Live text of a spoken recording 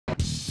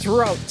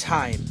Throughout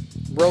time,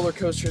 roller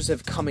coasters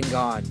have come and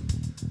gone.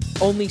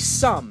 Only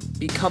some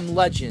become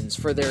legends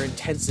for their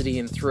intensity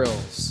and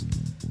thrills.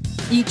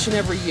 Each and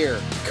every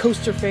year,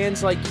 coaster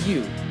fans like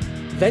you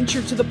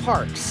venture to the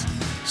parks,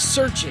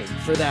 searching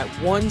for that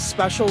one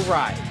special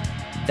ride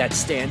that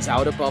stands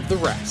out above the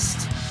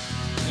rest.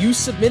 You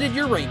submitted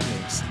your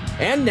rankings,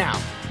 and now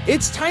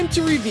it's time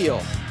to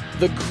reveal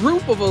the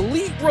group of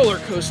elite roller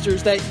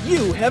coasters that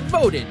you have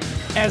voted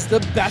as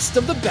the best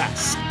of the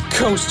best.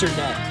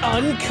 COASTER-net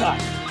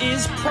Uncut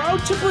is proud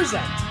to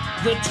present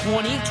the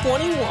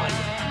 2021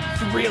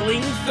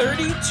 Thrilling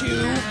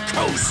 32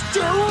 Coaster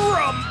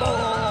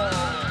Rumble.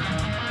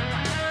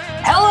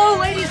 Hello,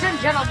 ladies and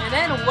gentlemen,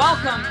 and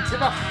welcome to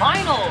the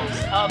finals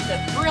of the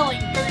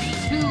Thrilling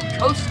 32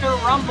 Coaster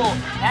Rumble.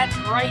 That's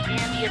right,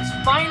 Andy. It's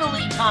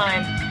finally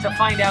time to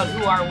find out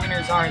who our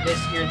winners are this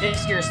year.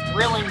 This year's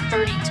Thrilling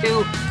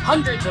 32,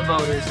 hundreds of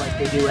voters, like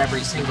they do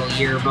every single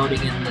year,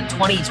 voting in the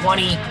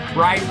 2020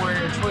 Ride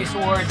Warrior Choice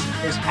Awards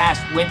this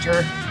past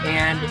winter.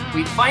 And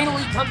we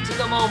finally come to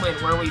the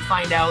moment where we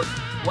find out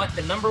what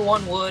the number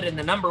one wood and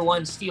the number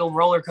one steel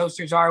roller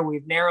coasters are.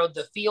 We've narrowed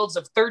the fields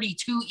of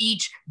 32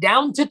 each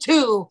down to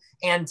 2.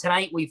 And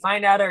tonight we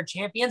find out our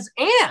champions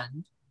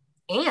and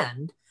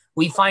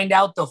we find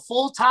out the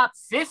full top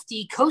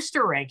 50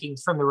 coaster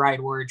rankings from the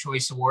Ride Warrior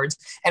Choice Awards.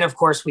 And of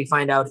course, we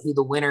find out who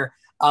the winner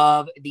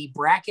of the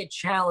bracket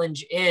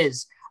challenge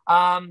is.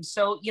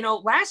 So, you know,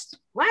 last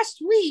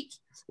week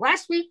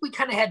we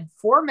kind of had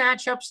 4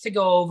 matchups to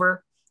go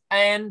over.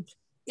 And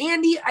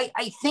Andy,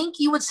 I think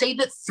you would say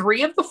that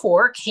 3 of the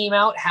 4 came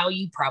out how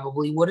you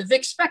probably would have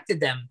expected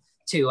them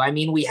to. I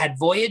mean, we had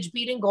Voyage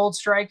beating Gold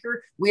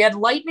Striker. We had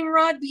Lightning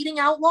Rod beating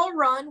Outlaw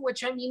Run,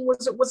 which, I mean,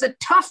 was a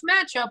tough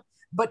matchup.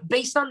 But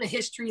based on the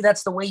history,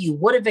 that's the way you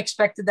would have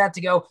expected that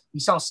to go. We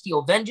saw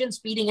Steel Vengeance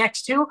beating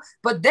X2.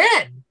 But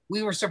then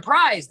we were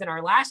surprised in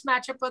our last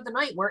matchup of the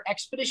night where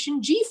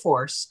Expedition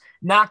G-Force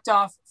knocked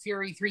off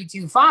Fury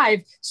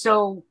 325.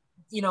 So,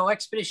 you know,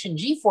 Expedition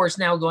G-Force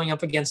now going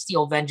up against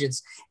Steel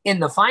Vengeance in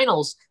the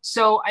finals.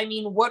 So, I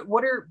mean,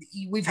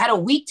 we've had a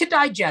week to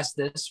digest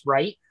this,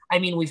 right? I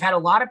mean, we've had a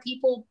lot of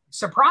people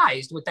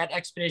surprised with that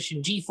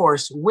Expedition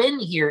G-Force win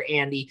here,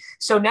 Andy.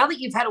 So now that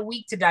you've had a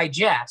week to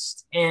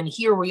digest, and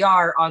here we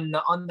are on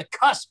the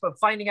cusp of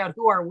finding out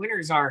who our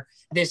winners are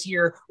this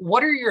year,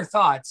 what are your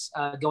thoughts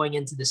going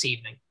into this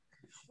evening?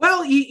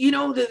 Well, you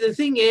know, the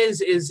thing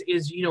is,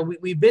 you know,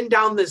 we've been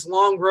down this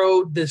long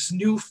road, this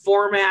new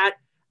format.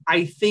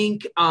 I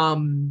think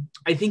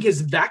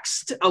has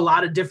vexed a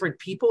lot of different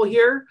people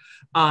here,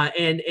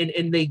 and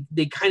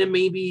they kind of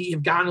maybe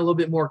have gotten a little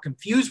bit more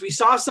confused. We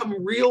saw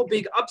some real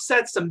big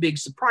upsets, some big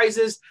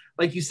surprises,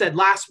 like you said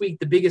last week.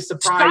 The biggest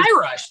surprise, Sky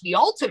Rush, the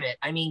ultimate.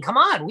 I mean, come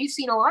on, we've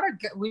seen a lot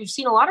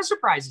of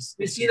surprises.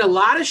 We've seen a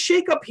lot of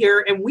shakeup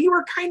here, and we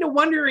were kind of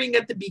wondering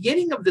at the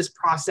beginning of this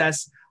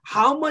process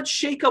how much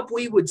shakeup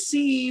we would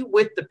see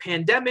with the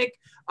pandemic,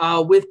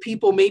 with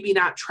people maybe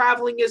not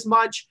traveling as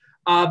much.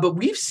 But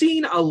we've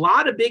seen a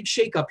lot of big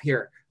shakeup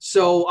here.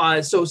 So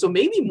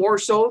maybe more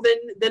so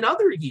than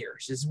other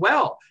years as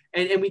well.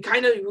 And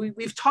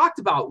we've talked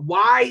about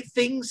why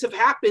things have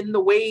happened the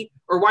way,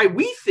 or why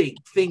we think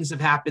things have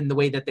happened the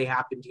way that they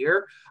happened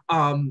here.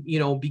 You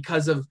know,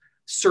 because of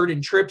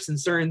certain trips and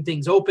certain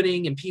things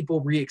opening and people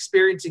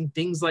re-experiencing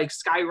things like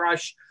Sky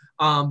Rush,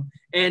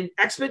 and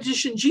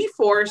Expedition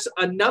G-Force,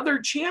 another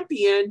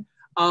champion,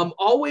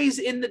 always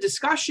in the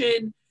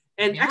discussion.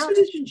 And yeah.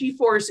 Expedition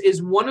G-Force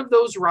is one of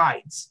those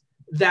rides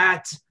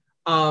that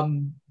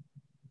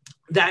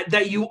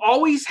that you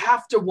always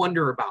have to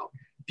wonder about,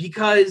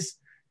 because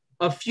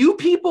a few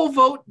people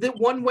vote that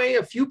one way,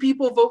 a few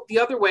people vote the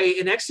other way,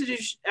 and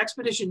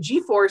Expedition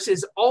G-Force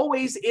is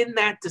always in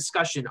that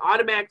discussion,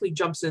 automatically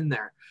jumps in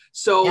there.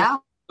 So, yeah.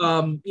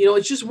 You know,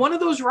 it's just one of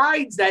those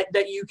rides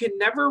that you can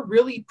never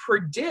really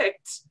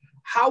predict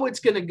how it's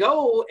going to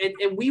go.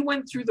 And we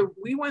went through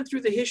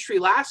the history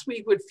last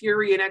week with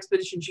Fury and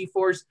Expedition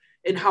G-Force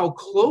and how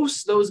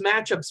close those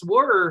matchups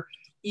were,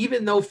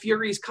 even though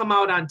Fury's come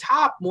out on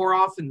top more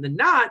often than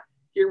not.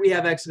 Here we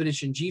have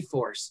Expedition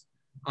G-Force,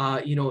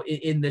 you know,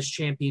 in this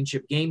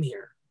championship game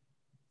here.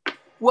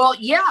 Well,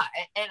 yeah.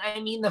 And I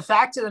mean, the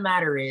fact of the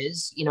matter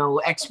is, you know,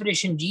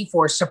 Expedition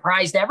G-Force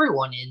surprised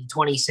everyone in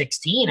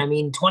 2016. I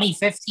mean,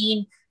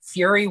 2015,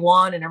 Fury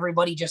won, and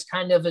everybody just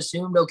kind of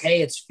assumed,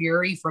 okay, it's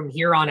Fury from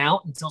here on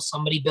out until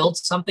somebody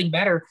builds something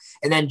better.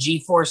 And then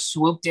G-Force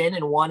swooped in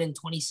and won in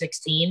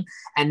 2016.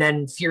 And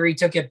then Fury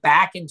took it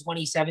back in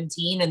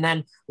 2017. And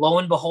then lo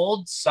and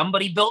behold,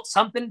 somebody built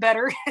something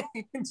better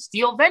in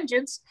Steel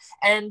Vengeance.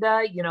 And,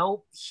 you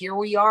know, here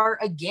we are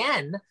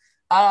again.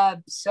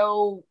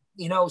 So,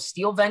 you know,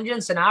 Steel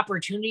Vengeance, an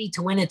opportunity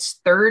to win its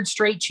 3rd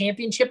straight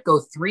championship, go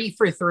 3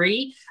 for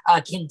 3,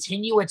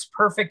 continue its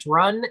perfect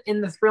run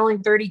in the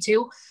Thrilling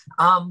 32.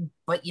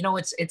 But, you know,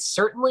 it's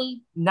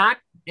certainly not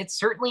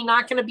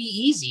going to be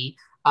easy.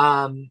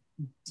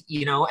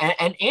 You know,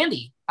 and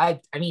Andy, I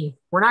mean,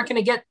 we're not going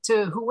to get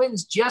to who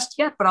wins just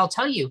yet, but I'll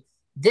tell you,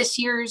 this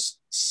year's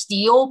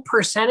Steel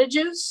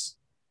percentages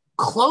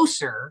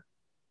closer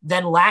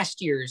than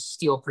last year's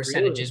steal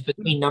percentages Really?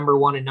 between number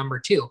 1 and number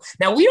 2.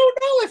 Now, we don't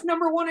know if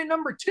number 1 and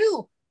number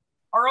 2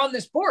 are on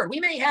this board. We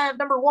may have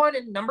number 1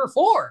 and number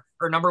 4,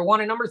 or number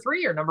 1 and number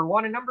 3, or number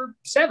 1 and number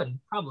 7.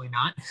 Probably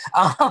not.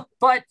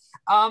 But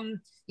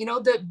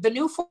the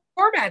new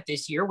format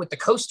this year with the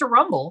Coaster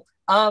Rumble,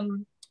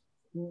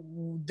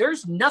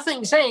 there's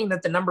nothing saying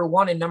that the number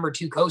 1 and number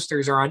 2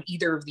 coasters are on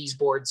either of these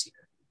boards here.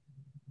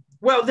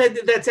 Well,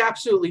 that's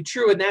absolutely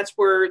true, and that's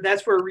where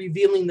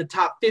revealing the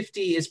top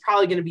 50 is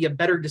probably going to be a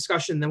better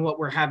discussion than what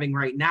we're having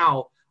right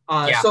now.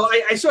 So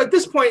at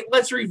this point,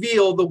 let's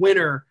reveal the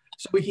winner,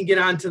 so we can get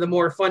on to the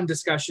more fun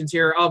discussions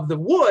here of the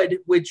wood,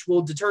 which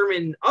will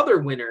determine other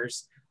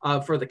winners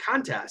for the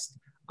contest,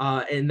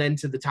 and then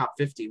to the top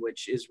 50,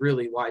 which is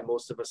really why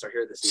most of us are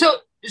here this evening.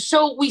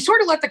 So we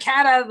sort of let the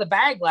cat out of the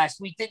bag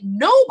last week that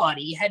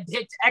nobody had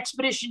picked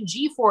Expedition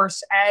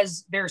G-Force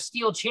as their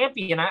steel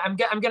champion. I'm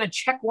going to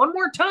check one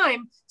more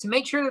time to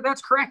make sure that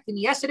that's correct. And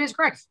yes, it is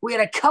correct. We had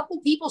a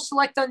couple people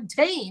select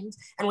Untamed,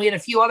 and we had a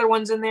few other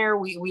ones in there.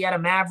 We had a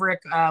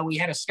Maverick, we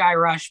had a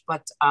Skyrush,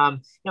 but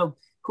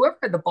whoever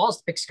had the balls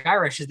to pick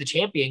Skyrush as the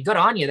champion, good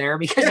on you there,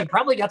 because you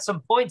probably got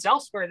some points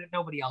elsewhere that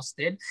nobody else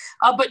did.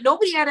 But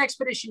nobody had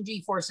Expedition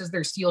G-Force as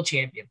their steel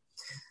champion.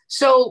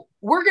 So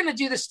we're going to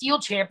do the steel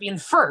champion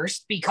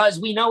first, because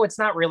we know it's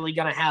not really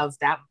going to have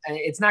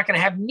it's not going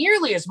to have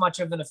nearly as much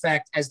of an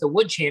effect as the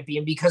wood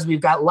champion, because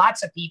we've got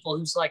lots of people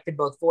who selected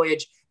both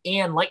Voyage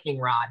and Lightning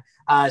Rod.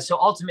 So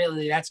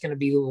ultimately that's going to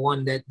be the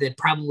one that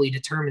probably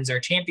determines our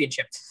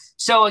championship.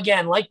 So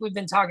again, like we've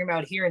been talking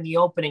about here in the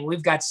opening,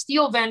 we've got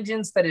Steel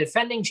Vengeance, the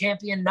defending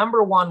champion,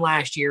 number 1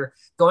 last year,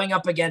 going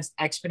up against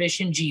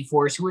Expedition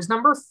G-Force, who was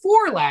number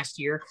 4 last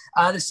year.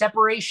 The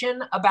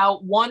separation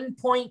about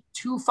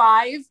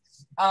 1.25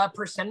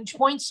 percentage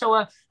points, so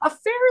a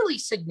fairly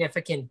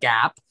significant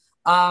gap.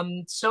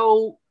 Is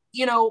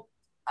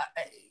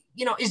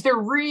there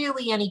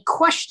really any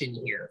question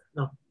here?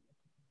 No.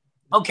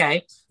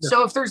 Okay, no.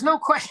 So if there's no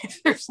question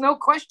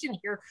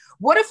here,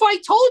 what if I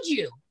told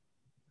you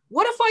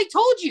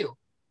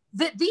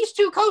that these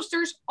two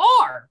coasters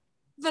are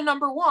the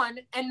number 1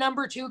 and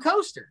number 2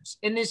 coasters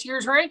in this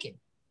year's ranking?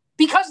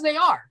 Because they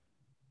are.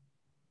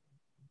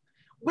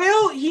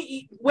 Well,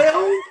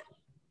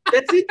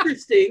 that's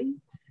interesting.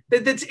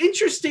 That's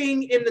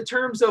interesting in the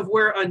terms of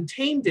where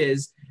Untamed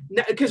is,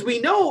 because we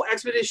know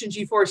Expedition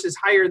G-Force is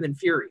higher than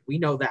Fury. We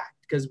know that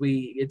because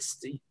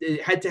it's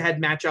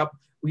head-to-head matchup.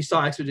 We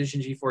saw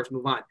Expedition G-Force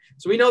move on,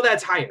 so we know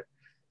that's higher.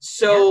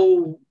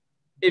 So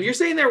if you're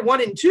saying they're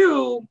 1 and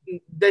 2,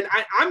 then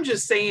I'm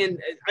just saying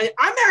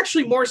I'm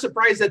actually more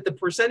surprised that the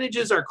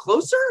percentages are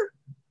closer.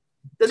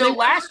 So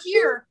last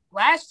year,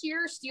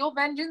 Steel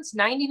Vengeance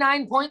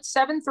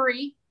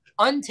 99.73.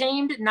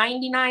 Untamed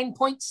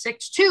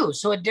 99.62,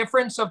 so a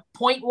difference of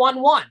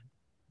 0.11.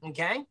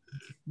 Okay.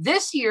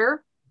 This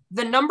year,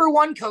 the number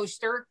 1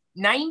 coaster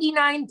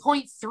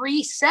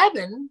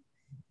 99.37,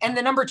 and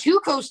the number 2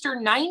 coaster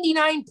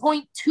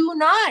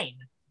 99.29,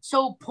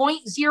 so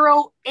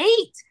 0.08.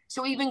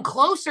 So even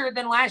closer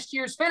than last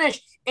year's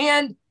finish.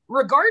 And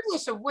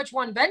regardless of which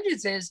one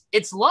Vengeance is,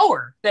 it's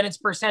lower than its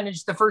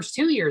percentage the first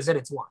 2 years that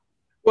it's won.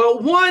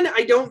 Well, 1,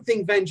 I don't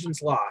think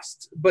Vengeance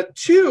lost, but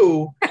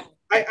 2.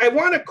 I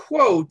want to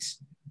quote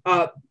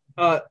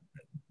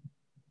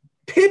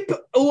Pip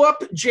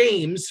Up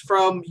James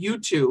from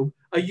YouTube,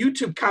 a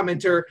YouTube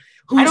commenter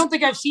I don't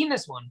think I've seen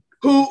this one.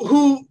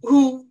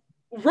 Who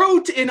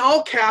wrote in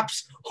all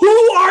caps,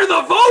 "Who are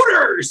the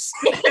voters?"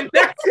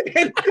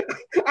 and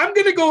I'm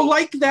going to go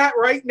like that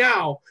right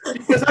now,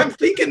 because I'm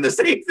thinking the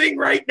same thing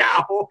right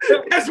now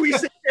as we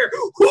sit here.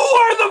 Who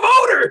are the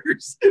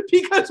voters?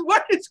 Because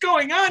what is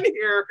going on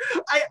here?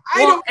 I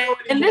don't know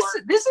anymore. And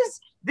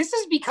this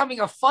is becoming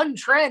a fun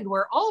trend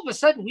where all of a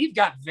sudden we've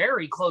got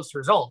very close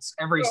results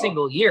every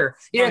single year.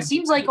 It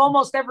seems like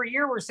almost every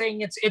year we're saying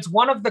it's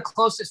one of the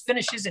closest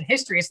finishes in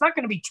history. It's not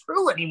going to be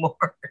true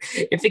anymore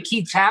if it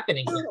keeps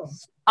happening here.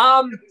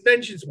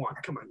 Vengeance won.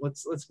 Come on,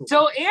 let's move.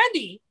 So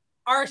Andy,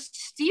 our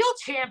steel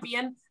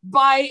champion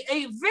by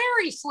a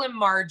very slim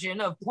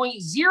margin of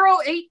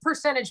 0.08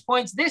 percentage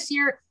points this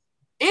year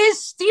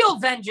is Steel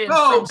Vengeance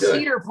from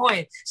Cedar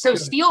Point. So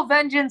good. Steel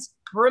Vengeance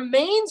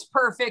remains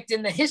perfect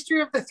in the history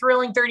of the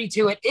Thrilling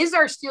 32. It is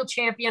our steel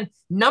champion.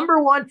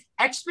 Number 1,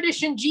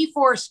 Expedition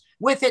G-Force,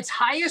 with its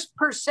highest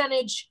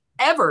percentage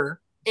ever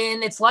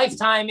in its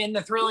lifetime in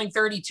the Thrilling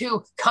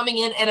 32, coming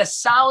in at a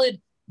solid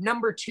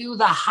number 2,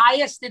 the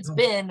highest it's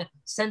been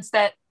since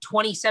that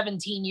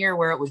 2017 year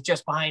where it was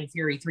just behind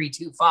Fury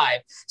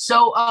 325.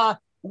 So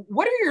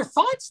what are your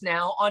thoughts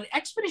now on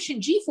Expedition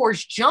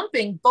G-Force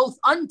jumping both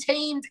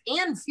Untamed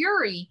and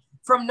Fury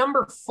from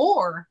number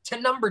 4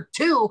 to number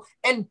 2,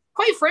 and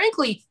quite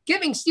frankly,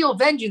 giving Steel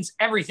Vengeance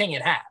everything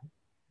it had?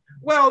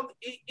 Well,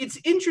 it's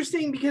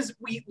interesting because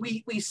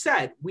we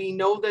said we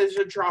know there's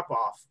a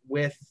drop-off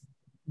with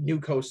new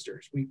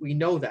coasters. We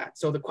know that.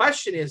 So the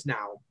question is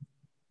now,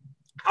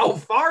 how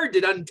far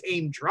did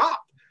Untamed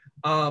drop?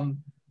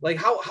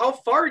 How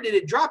far did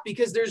it drop?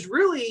 Because there's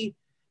really,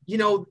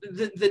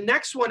 the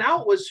next one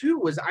out was who?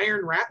 Was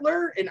Iron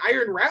Rattler? And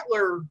Iron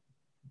Rattler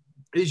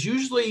is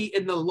usually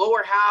in the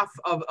lower half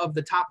of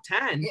the top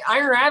 10.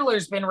 Iron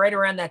Adler's been right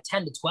around that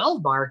 10 to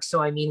 12 mark.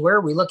 So, I mean, where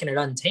are we looking at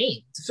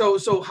Untamed?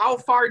 So how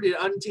far did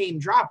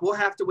Untamed drop? We'll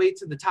have to wait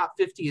till the top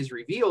 50 is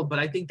revealed, but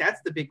I think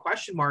that's the big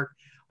question mark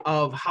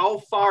of how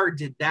far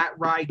did that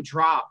ride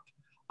drop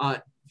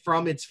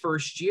from its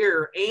first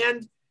year.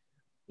 And,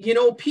 you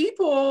know,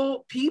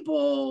 people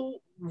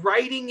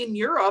riding in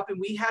Europe, and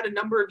we had a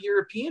number of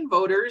European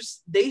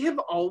voters, they have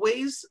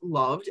always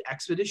loved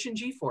Expedition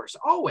G-Force,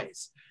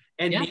 always.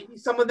 And maybe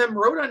some of them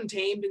wrote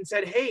Untamed and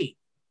said, hey,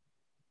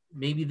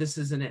 maybe this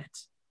isn't it.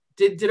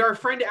 Did our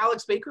friend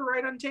Alex Baker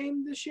write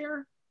Untamed this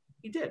year?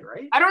 He did,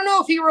 right? I don't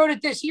know if he wrote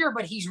it this year,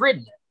 but he's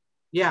written it.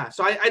 Yeah,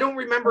 so I don't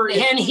remember.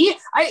 And he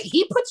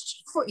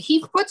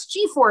puts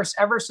G-Force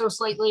ever so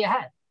slightly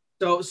ahead.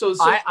 So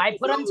I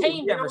put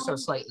Untamed ever so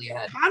slightly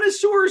ahead.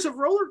 Connoisseurs of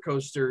roller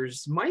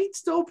coasters might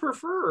still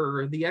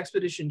prefer the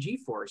Expedition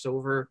G-Force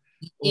over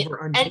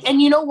Untamed. And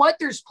you know what?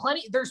 There's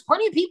plenty of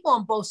people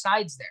on both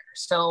sides there.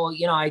 So,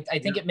 you know, I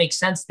think it makes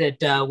sense that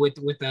with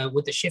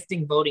the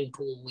shifting voting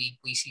pool, we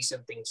see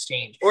some things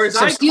change. Or as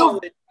I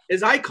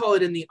call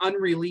it in the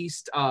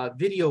unreleased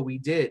video we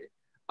did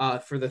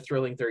for the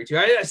Thrilling 32.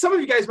 Some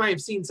of you guys might have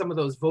seen some of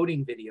those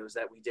voting videos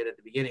that we did at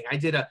the beginning. I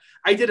did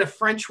a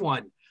French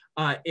one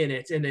in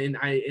it, and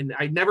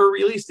I never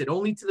released it,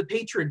 only to the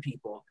patron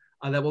people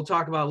that we'll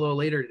talk about a little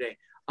later today.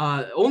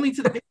 Only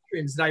to the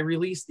patrons that I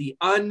released the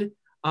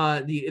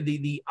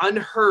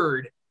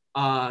unheard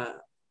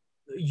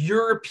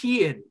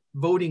European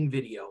voting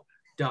video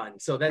done.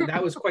 So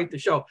that was quite the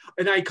show.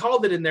 And I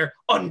called it in there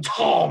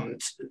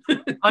Untamed.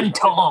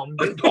 Untamed.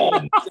 Untamed. So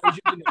I was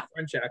using a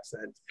French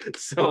accent.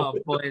 So oh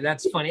boy,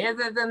 that's funny. And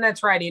then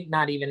that's right.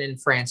 Not even in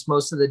France.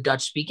 Most of the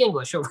Dutch speak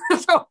English over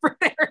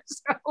there.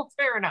 So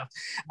fair enough.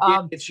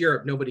 It's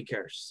Europe. Nobody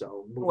cares.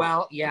 So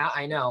well, yeah,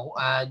 I know.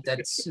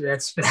 That's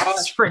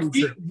pretty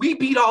true. We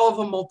beat all of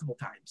them multiple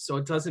times, so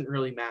it doesn't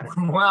really matter.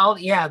 Well,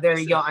 yeah, there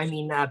you go. I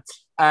mean,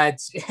 I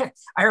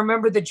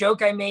remember the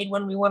joke I made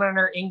when we went on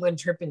our England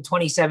trip in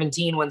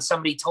 2017 when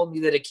somebody told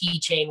me that a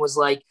keychain was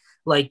like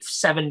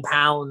 7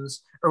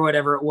 pounds or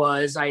whatever it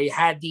was. I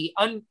had the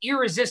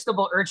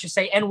irresistible urge to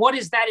say, and what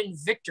is that in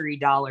victory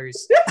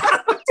dollars?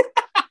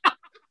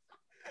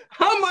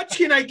 How much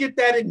can I get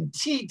that in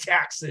tea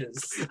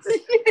taxes?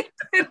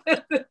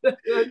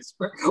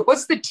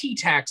 What's the tea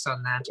tax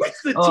on that?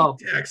 What's the tea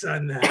tax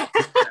on that?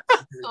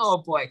 Oh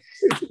boy.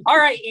 All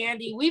right,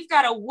 Andy, we've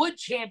got a wood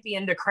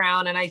champion to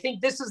crown, and I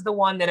think this is the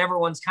one that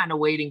everyone's kind of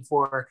waiting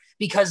for,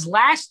 because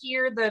last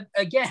year it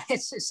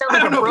sounds like I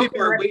don't know broken if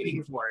people are record.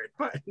 waiting for it,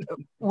 but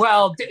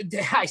Well,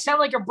 I sound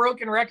like a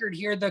broken record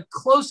here. The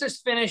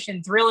closest finish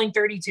in Thrilling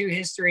 32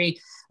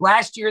 history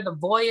last year, the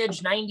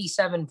Voyage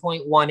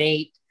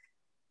 97.18,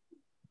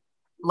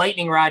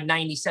 Lightning Rod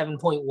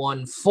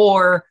 97.14,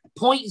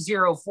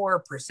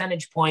 0.04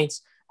 percentage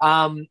points.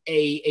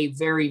 A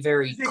very,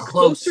 very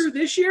closer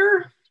this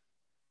year.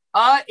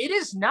 It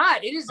is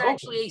not. It is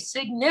actually a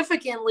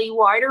significantly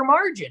wider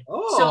margin.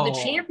 So the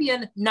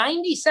champion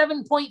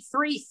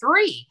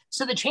 97.33.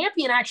 So the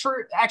champion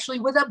actually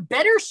with a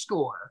better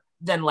score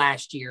than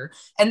last year.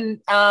 And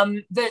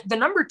the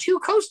number 2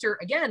 coaster,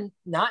 again,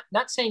 not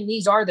saying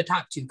these are the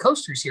top 2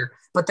 coasters here,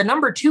 but the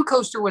number 2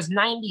 coaster was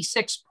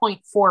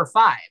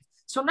 96.45.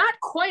 So not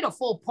quite a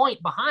full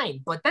point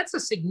behind, but that's a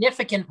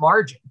significant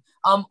margin.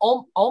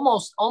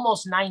 Almost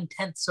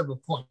 9/10 of a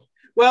point.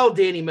 Well,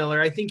 Danny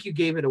Miller, I think you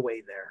gave it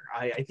away there.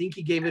 I think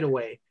you gave it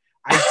away.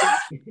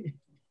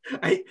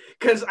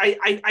 Because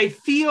I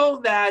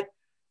feel that,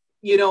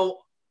 you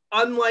know,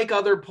 unlike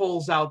other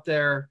polls out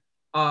there,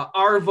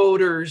 our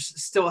voters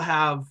still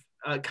have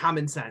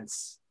common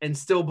sense and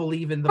still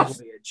believe in the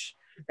Voyage.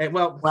 And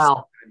well,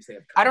 sometimes they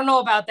have I don't know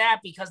about that,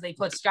 because they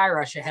put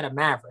Skyrush ahead of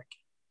Maverick.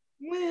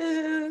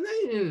 Well,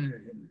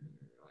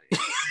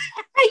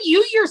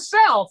 you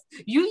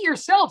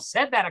yourself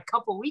said that a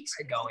couple weeks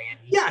ago,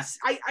 Andy. Yes,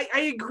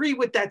 I agree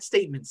with that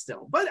statement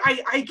still, but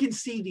I can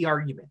see the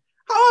argument.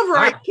 However,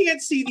 I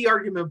can't see the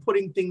argument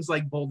putting things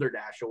like Boulder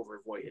Dash over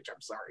Voyage.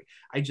 I'm sorry.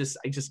 I just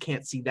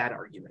can't see that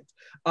argument.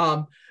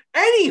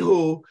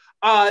 Anywho,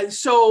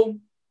 so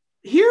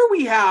here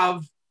we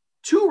have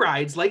 2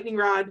 rides, Lightning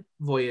Rod,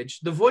 Voyage.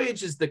 The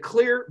Voyage is the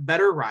clear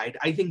better ride.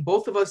 I think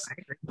both of us,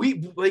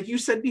 we, like you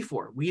said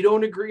before, we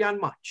don't agree on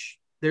much.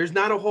 There's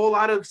not a whole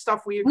lot of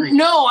stuff we agree.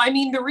 No, I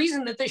mean, the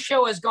reason that this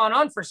show has gone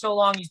on for so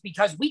long is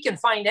because we can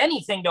find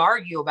anything to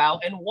argue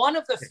about. And one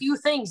of the few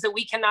things that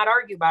we cannot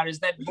argue about is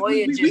that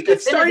Voyage we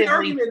could start an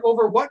argument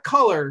over what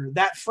color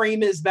that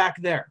frame is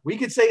back there. We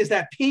could say, is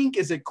that pink?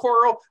 Is it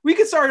coral? We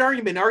could start an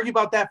argument and argue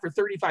about that for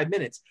 35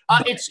 minutes.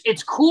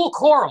 It's cool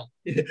coral.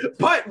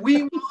 But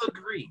we will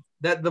agree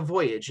that the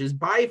Voyage is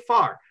by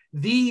far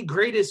the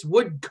greatest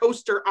wood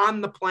coaster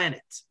on the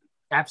planet.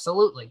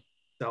 Absolutely.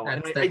 So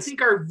I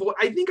think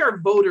our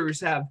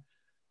voters have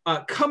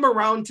come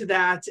around to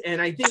that,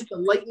 and I think the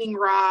Lightning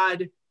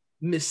Rod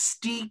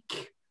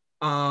mystique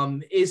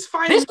is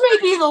fine. This may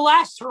be the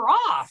last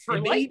hurrah for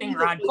Lightning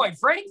Rod, quite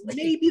frankly.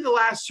 Maybe the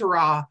last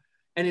hurrah,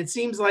 and it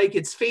seems like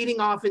it's fading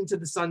off into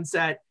the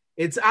sunset.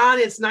 It's on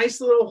its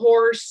nice little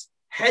horse,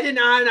 heading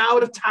on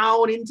out of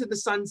town into the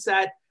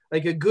sunset,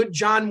 like a good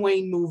John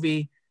Wayne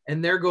movie.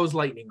 And there goes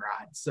Lightning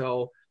Rod.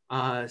 So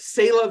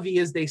c'est la vie,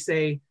 as they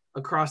say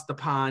across the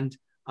pond.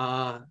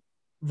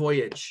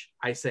 Voyage,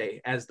 I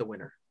say, as the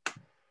winner.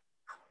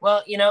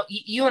 Well, you know,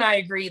 you and I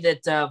agree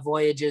that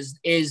Voyage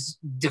is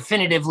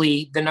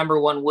definitively the number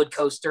one wood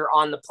coaster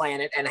on the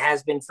planet and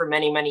has been for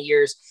many, many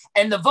years.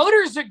 And the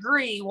voters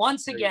agree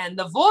once again,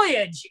 the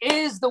Voyage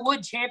is the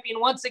wood champion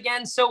once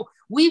again. So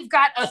we've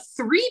got a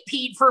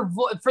three-peat for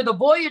the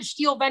Voyage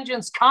Steel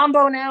Vengeance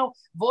combo now.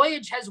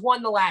 Voyage has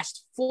won the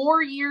last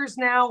 4 years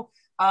now.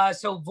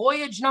 So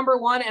Voyage number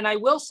one, and I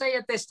will say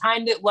at this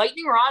time that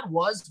Lightning Rod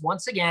was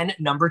once again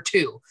number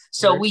two.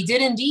 So we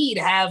did indeed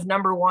have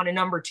number one and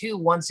number two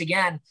once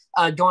again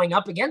going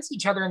up against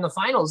each other in the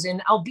finals,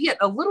 and albeit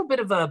a little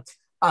bit of a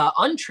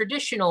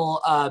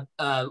untraditional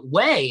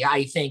way,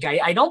 I think.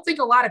 I don't think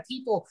a lot of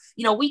people,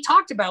 you know, we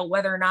talked about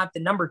whether or not the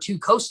number two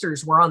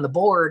coasters were on the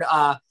board,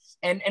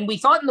 and we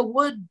thought in the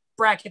wood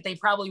bracket they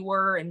probably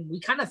were, and we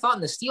kind of thought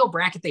in the steel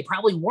bracket they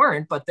probably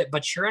weren't,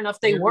 but sure enough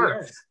they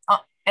were.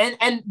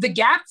 And the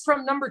gap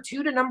from number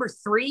two to number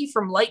three,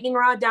 from Lightning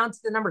Rod down to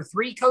the number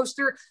three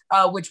coaster,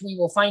 which we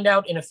will find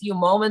out in a few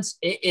moments,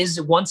 is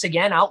once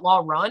again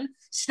Outlaw Run.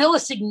 Still a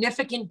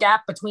significant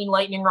gap between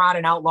Lightning Rod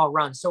and Outlaw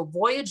Run. So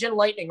Voyage and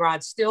Lightning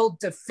Rod still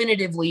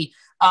definitively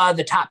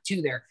the top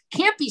two there.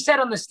 Can't be said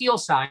on the steel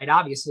side,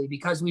 obviously,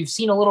 because we've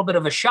seen a little bit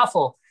of a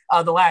shuffle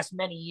the last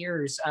many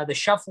years, the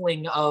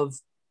shuffling of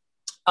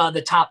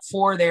the top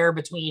four there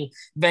between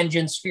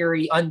Vengeance,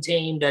 Fury,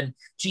 Untamed, and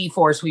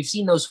G-Force. We've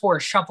seen those four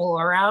shuffle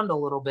around a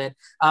little bit,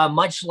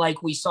 much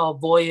like we saw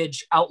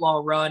Voyage,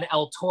 Outlaw Run,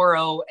 El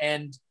Toro,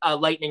 and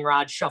Lightning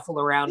Rod shuffle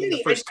around in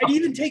the first couple. I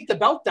didn't even take the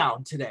belt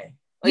down today.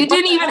 Like, you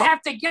didn't even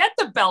have to get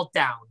the belt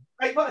down.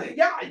 I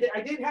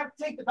didn't have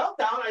to take the belt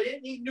down. I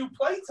didn't need new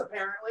plates,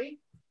 apparently.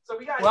 So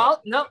we got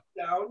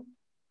down.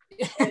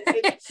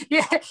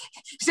 Yeah,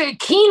 so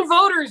keen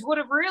voters would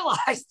have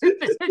realized.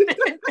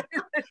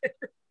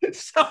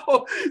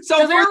 So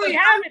there we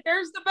have it.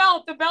 There's the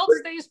belt. The belt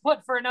stays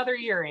put for another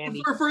year,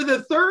 Andy. For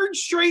the third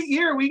straight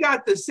year, we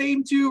got the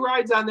same two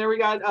rides on there. We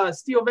got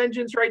Steel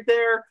Vengeance right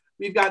there.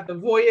 We've got the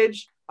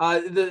Voyage.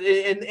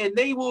 And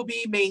they will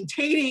be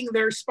maintaining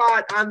their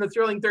spot on the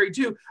Thrilling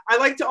 32. I'd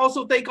like to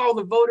also thank all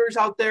the voters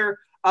out there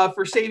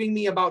for saving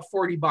me about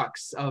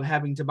 $40 of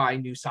having to buy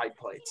new side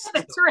plates.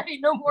 That's right.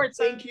 No more.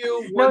 Thank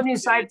you. No new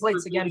side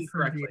plates again.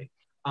 Correctly.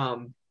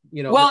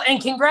 Well,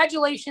 and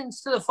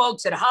congratulations to the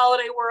folks at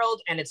Holiday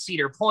World and at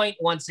Cedar Point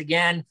once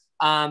again.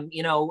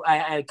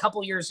 A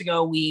couple years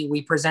ago,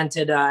 we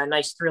presented a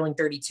nice Thrilling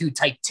 32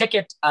 type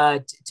ticket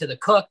to the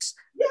cooks.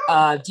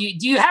 Yeah. Do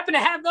you happen to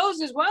have those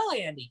as well,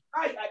 Andy?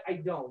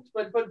 I don't,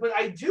 but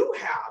I do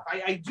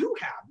have. I do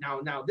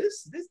have now.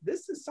 This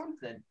is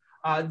something.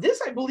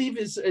 This, I believe,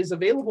 is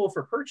available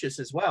for purchase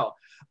as well.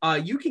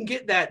 You can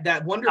get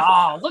that wonderful.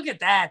 Oh, look at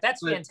that!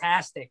 That's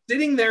fantastic.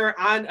 Sitting there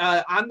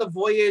on the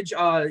Voyage,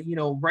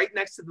 right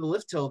next to the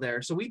lift hill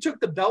there. So we took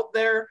the belt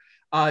there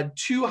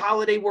to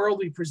Holiday World.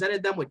 We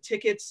presented them with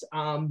tickets.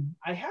 I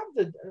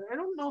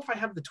don't know if I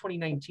have the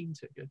 2019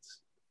 tickets.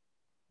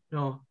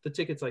 No, the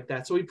tickets like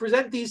that. So we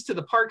present these to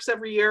the parks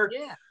every year.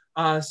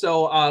 Yeah.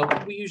 So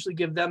we usually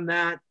give them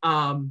that.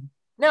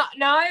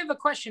 Now I have a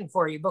question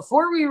for you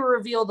before we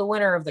reveal the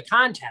winner of the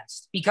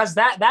contest, because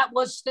that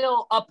was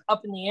still up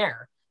in the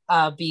air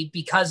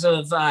because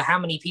of how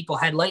many people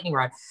had Lightning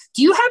Rod.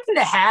 Do you happen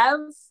to have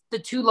the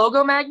two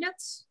logo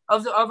magnets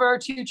of our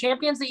two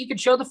champions that you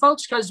could show the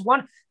folks?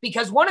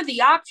 Because one of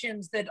the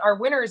options that our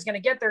winner is going to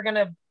get, they're going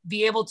to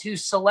be able to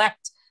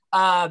select.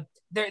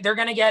 They're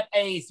going to get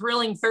a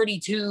Thrilling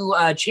 32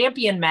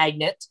 champion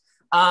magnet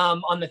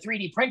on the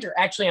 3D printer.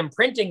 Actually, I'm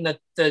printing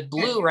the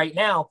blue right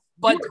now.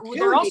 But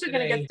they're also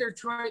going to get their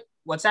choice.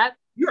 What's that?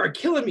 You are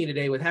killing me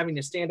today with having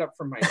to stand up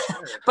from my chair.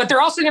 But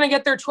they're also going to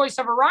get their choice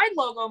of a ride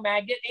logo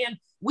magnet. And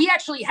we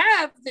actually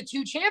have the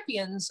two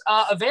champions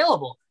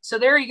available. So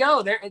there you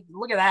go. There,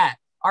 look at that.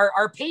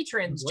 Our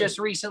patrons just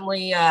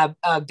recently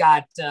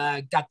got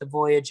the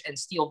Voyage and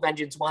Steel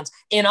Vengeance ones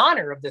in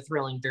honor of the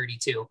Thrilling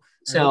 32.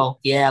 So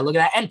yeah, look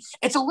at that. And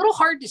it's a little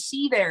hard to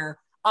see there.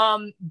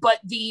 But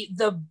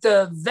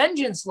the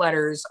Vengeance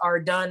letters are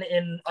done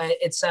in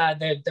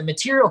the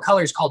material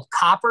color is called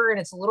copper, and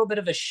it's a little bit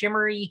of a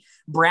shimmery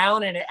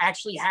brown, and it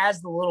actually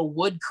has the little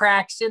wood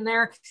cracks in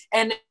there,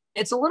 and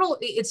it's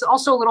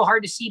also a little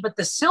hard to see, but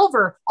the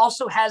silver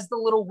also has the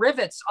little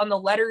rivets on the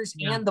letters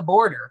and the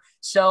border.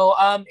 So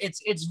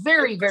it's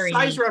very, very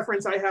size neat.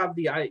 reference. I have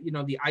the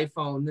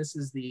iPhone. This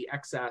is the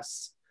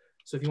XS.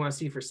 So if you want to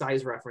see for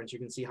size reference, you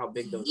can see how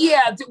big those are.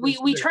 Yeah,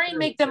 we try and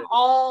make them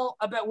all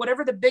about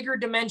whatever the bigger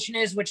dimension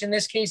is, which in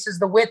this case is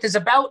the width, is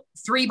about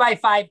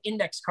 3x5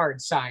 index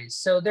card size.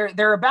 So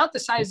they're about the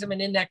size of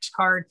an index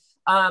card.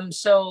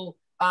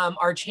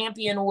 Our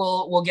champion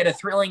will get a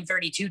Thrilling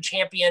 32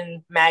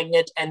 champion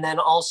magnet, and then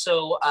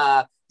also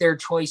their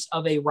choice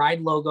of a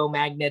ride logo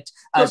magnet.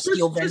 This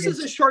is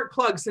a short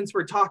plug, since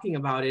we're talking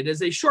about it.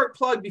 As a short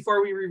plug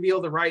before we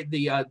reveal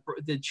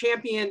the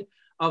champion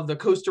of the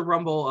Coaster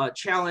Rumble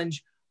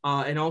challenge.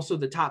 and also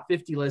the top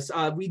 50 list.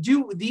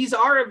 These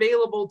are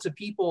available to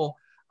people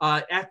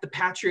at the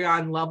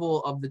Patreon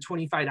level of the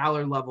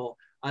 $25 level.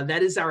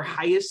 That is our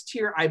highest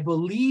tier. I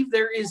believe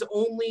there is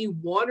only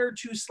 1 or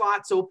 2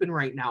 slots open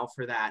right now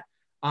for that.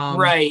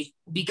 Right.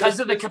 Because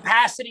of the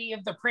capacity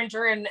of the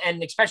printer and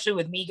especially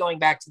with me going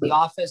back to the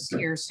office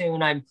here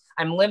soon, I'm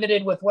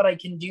limited with what I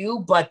can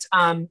do, but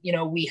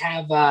we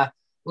have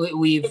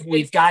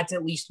we've got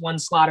at least 1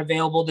 slot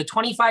available. The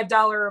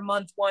 $25 a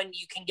month one,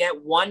 you can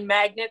get 1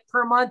 magnet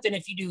per month. And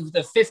if you do the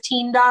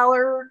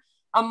 $15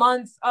 a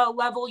month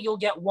level, you'll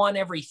get 1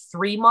 every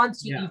 3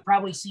 months. You've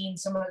probably seen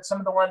some of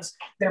the ones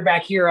that are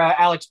back here.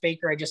 Alex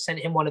Baker, I just sent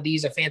him one of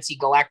these, a fancy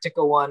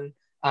Galactica one,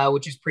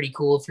 which is pretty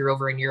cool if you're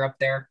over in Europe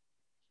there.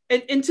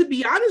 And to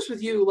be honest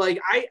with you, like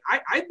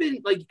I've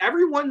been like,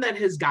 everyone that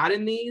has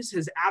gotten these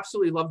has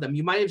absolutely loved them.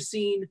 You might have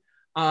seen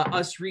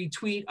us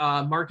retweet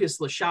Marcus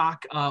Leshock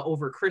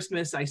over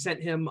Christmas. I sent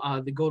him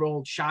the good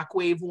old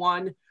Shockwave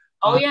one.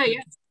 Oh yeah.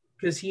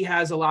 Because he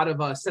has a lot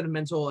of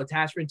sentimental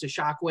attachment to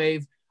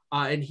Shockwave,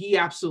 and he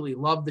absolutely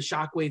loved the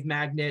Shockwave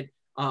magnet.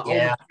 All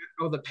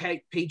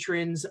the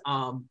patrons,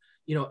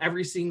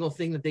 every single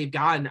thing that they've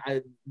gotten,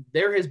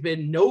 there has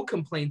been no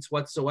complaints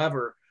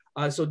whatsoever.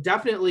 So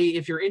definitely,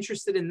 if you're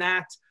interested in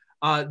that,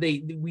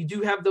 we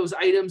do have those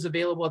items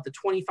available at the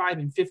 $25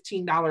 and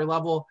 $15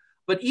 level.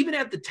 But even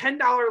at the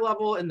 $10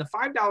 level and the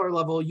 $5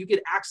 level, you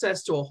get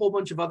access to a whole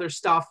bunch of other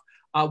stuff.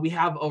 We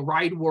have a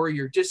Ride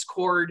Warrior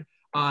Discord.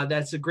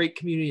 That's a great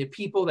community of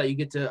people that you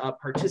get to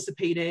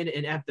participate in.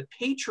 And at the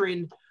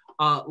patron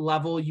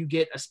level, you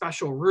get a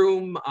special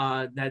room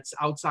that's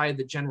outside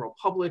the general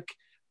public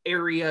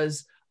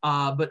areas.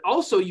 But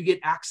also you get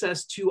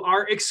access to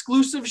our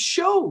exclusive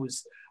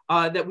shows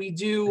that we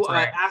do.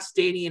 Ask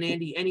Danny and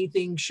Andy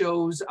Anything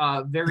shows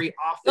very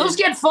often. Those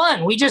get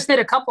fun. We just did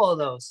a couple of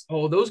those.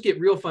 Oh, those get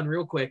real fun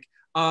real quick.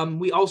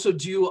 We also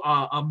do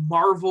a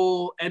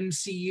Marvel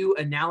MCU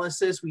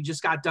analysis. We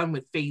just got done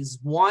with phase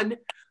 1,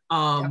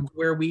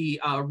 where we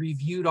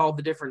reviewed all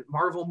the different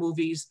Marvel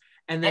movies.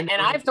 And then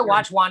I have to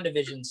watch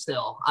WandaVision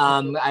still.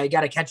 I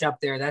got to catch up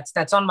there.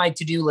 That's on my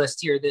to-do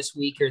list here this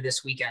week or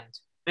this weekend.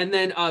 And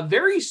then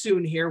very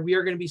soon here, we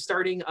are going to be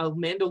starting a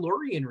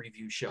Mandalorian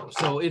review show.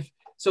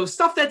 So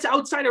stuff that's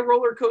outside of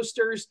roller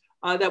coasters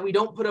that we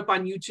don't put up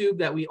on YouTube,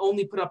 that we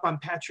only put up on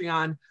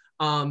Patreon,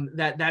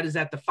 that is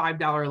at the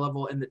 $5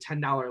 level and the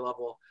 $10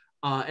 level.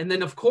 And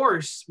then, of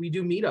course, we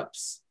do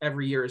meetups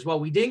every year as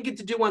well. We didn't get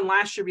to do one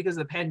last year because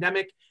of the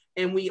pandemic,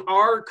 and we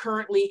are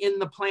currently in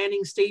the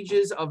planning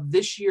stages of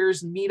this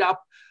year's meetup.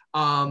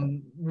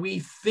 We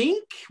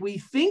think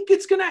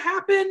it's going to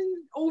happen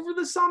over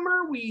the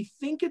summer. We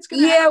think it's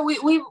going to happen.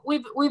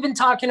 We've been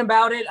talking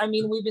about it. I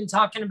mean, we've been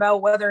talking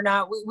about whether or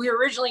not we were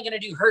originally going to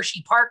do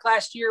Hershey Park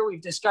last year.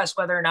 We've discussed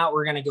whether or not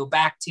we're going to go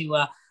back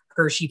to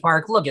Hershey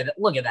Park. Look at it.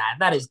 Look at that.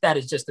 That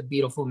is just a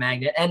beautiful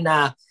magnet. And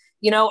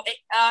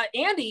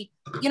Andy,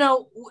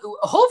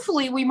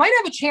 hopefully we might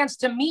have a chance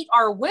to meet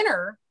our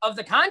winner of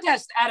the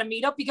contest at a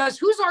meetup, because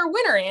who's our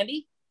winner,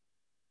 Andy?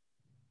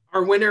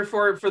 Our winner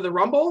for the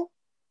Rumble?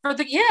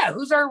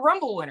 Who's our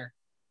Rumble winner?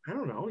 I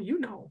don't know. You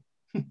know.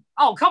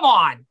 Oh, come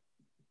on.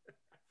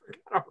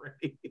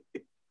 Already.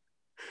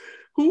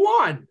 Who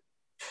won?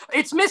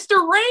 It's Mr.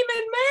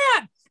 Raymond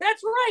Mann.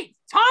 That's right.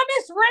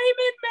 Thomas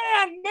Raymond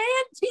Mann.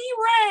 Man T.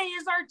 Ray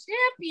is our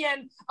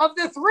champion of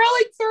the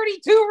Thrilling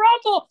 32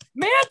 Rumble.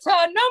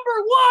 Manta, number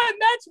 1.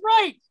 That's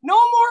right. No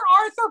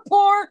more Arthur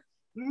Poor.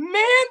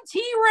 Man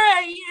T.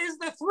 Ray is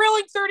the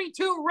Thrilling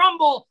 32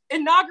 Rumble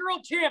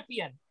inaugural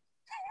champion.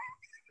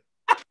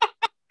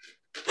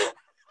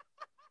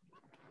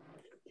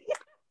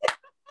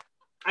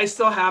 I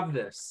still have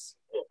this.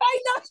 I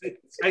know.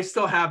 I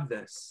still have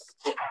this.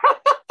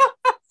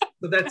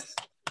 So that's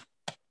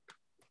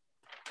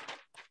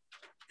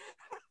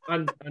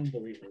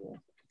unbelievable.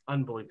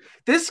 Unbelievable.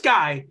 This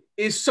guy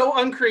is so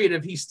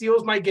uncreative. He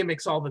steals my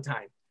gimmicks all the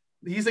time.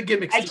 He's a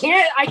gimmick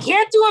stealer. I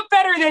can't do it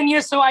better than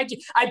you. So I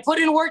put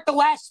in work the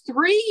last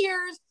 3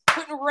 years,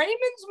 putting Raymond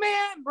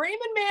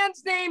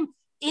Mann's name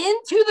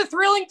into the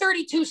Thrilling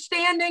 32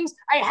 standings.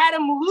 I had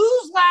him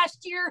lose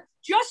last year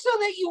just so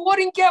that you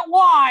wouldn't get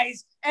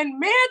wise. And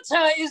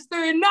Manta is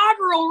the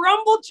inaugural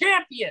Rumble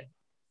champion.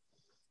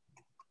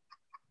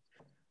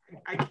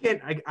 I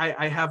can't.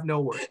 I have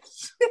no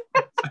words.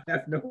 I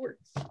have no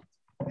words.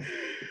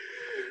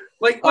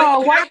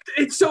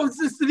 It's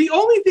the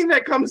only thing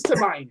that comes to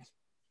mind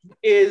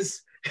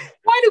is,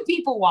 why do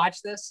people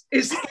watch this?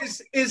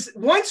 Is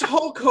once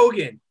Hulk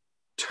Hogan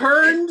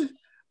turned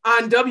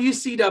on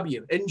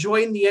WCW and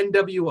joined the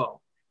NWO,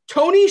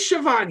 Tony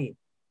Schiavone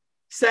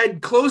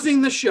said,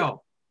 closing the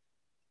show,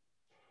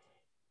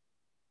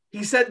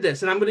 he said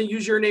this, and I'm going to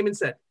use your name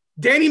instead.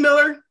 Danny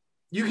Miller,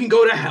 you can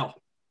go to hell.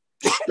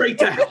 Straight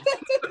to hell.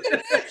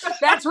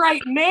 That's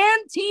right. Man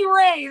T.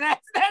 Ray.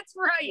 That's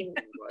right.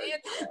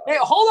 Hey,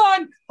 hold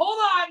on.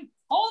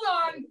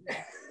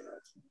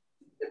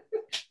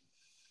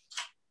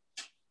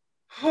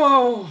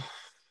 Oh.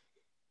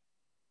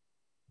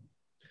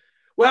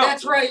 Well,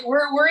 that's right.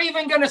 We're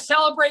even going to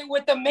celebrate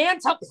with the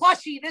Manta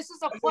plushie. This is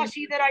a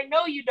plushie that I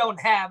know you don't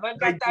have. I've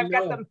got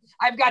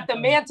the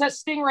Manta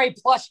Stingray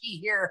plushie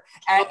here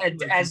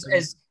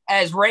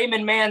as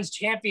Raymond Mann's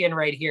champion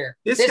right here.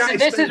 This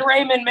is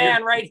Raymond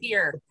Mann right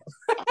here.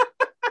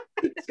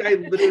 This guy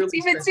literally.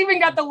 It's even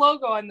got the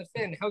logo on the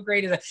fin. How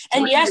great is that?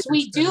 And yes,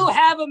 we do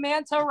have a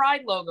Manta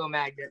Ride logo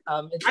magnet.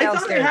 I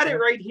thought I had it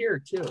right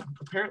here too.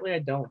 Apparently, I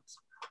don't.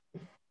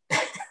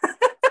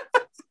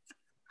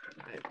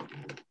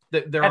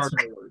 There are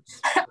no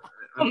words.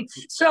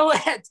 So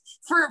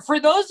for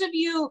those of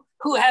you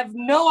who have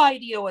no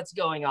idea what's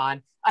going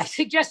on, I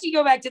suggest you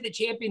go back to the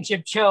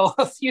championship show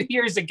a few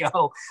years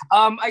ago.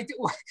 I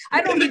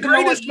don't the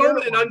greatest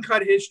moment in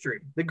Uncut history.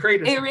 The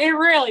greatest. It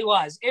really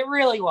was. It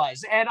really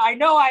was. And I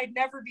know I'd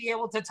never be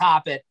able to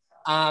top it.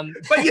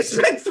 But you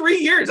spent 3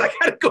 years. I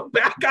got to go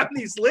back on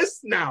these lists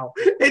now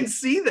and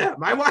see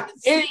them. I want to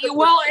see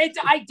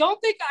I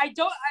don't think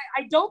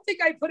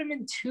I put him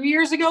in 2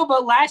 years ago,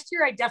 but last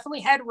year I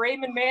definitely had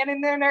Raymond Mann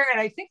in there,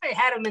 and I think I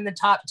had him in the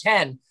top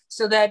 10,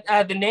 so that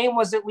the name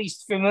was at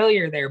least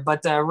familiar there.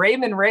 But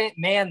Raymond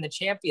Mann, the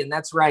champion,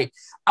 that's right.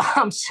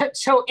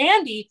 So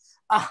Andy,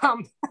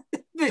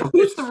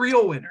 who's the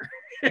real winner?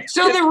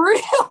 So the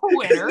real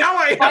winner. Now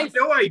I have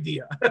no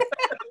idea.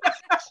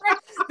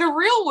 The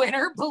real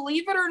winner,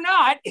 believe it or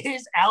not,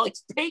 is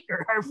Alex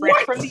Baker, our friend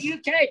from the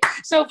UK.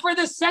 So for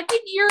the second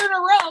year in a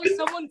row,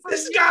 someone from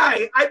this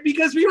guy,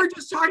 because we were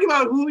just talking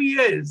about who he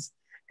is.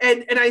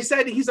 And I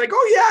said, he's like,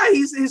 oh yeah,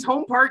 his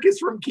home park is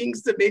from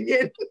King's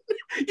Dominion.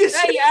 I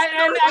said,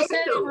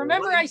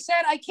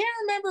 I can't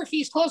remember if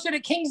he's closer to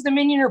King's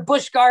Dominion or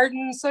Busch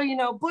Gardens. So,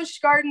 Busch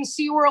Gardens,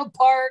 SeaWorld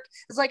Park.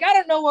 It's like, I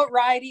don't know what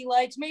ride he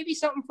likes. Maybe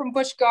something from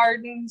Busch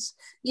Gardens,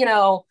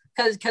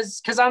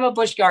 because I'm a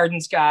Busch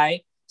Gardens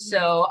guy.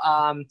 So,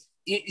 and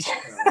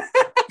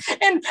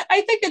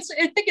I think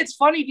it's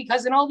funny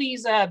because in all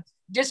these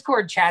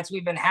Discord chats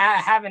we've been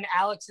having,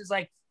 Alex is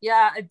like,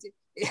 yeah,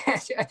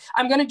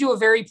 I'm going to do a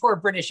very poor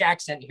British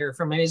accent here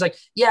from him. He's like,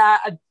 yeah,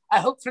 I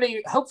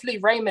hopefully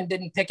Raymond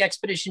didn't pick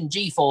Expedition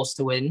G-Force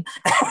to win.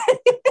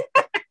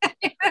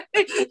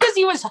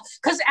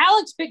 Because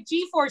Alex picked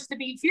G-Force to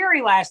beat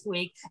Fury last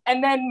week.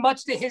 And then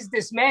much to his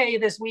dismay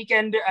this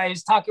weekend, I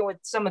was talking with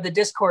some of the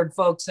Discord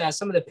folks,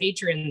 some of the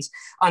patrons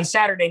on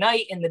Saturday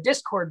night in the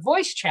Discord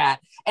voice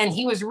chat. And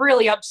he was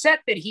really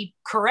upset that he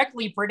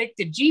correctly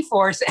predicted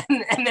G-Force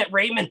and that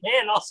Raymond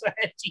Mann also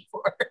had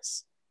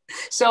G-Force.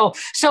 So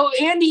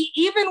Andy,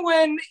 even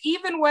when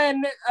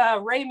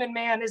Raymond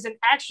Mann isn't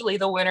actually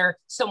the winner,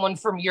 someone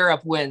from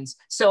Europe wins.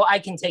 So I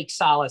can take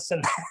solace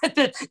in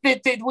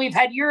that we've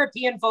had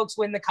European folks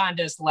win the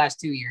contest the last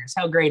 2 years.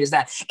 How great is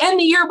that? And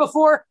the year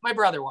before, my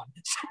brother won.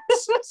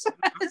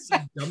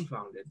 I'm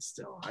dumbfounded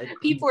still.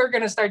 People are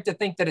going to start to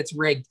think that it's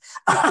rigged.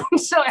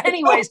 So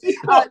anyways,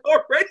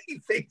 already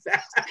think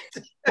that.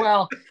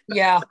 Well,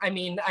 yeah. I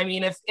mean,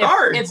 if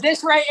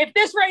this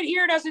right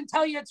here doesn't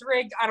tell you it's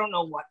rigged, I don't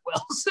know what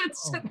will.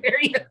 So there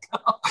you go.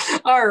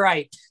 All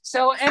right.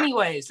 So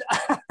anyways,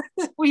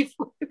 we've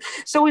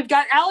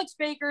got Alex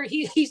Baker.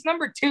 He's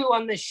number 2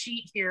 on the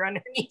sheet here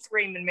underneath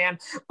Raymond Mann,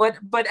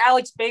 but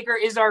Alex Baker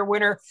is our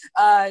winner.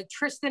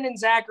 Tristan and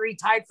Zachary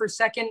tied for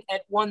second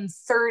at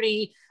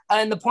 130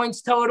 in the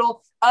points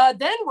total.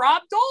 Then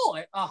Rob Dole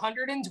at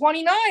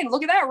 129.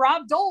 Look at that.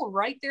 Rob Dole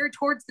right there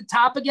towards the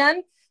top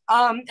again.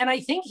 And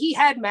I think he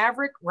had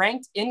Maverick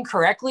ranked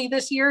incorrectly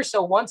this year.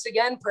 So once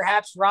again,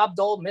 perhaps Rob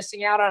Dole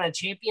missing out on a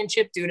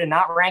championship due to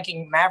not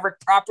ranking Maverick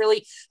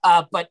properly.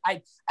 But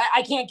I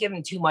can't give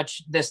him too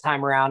much this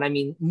time around. I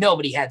mean,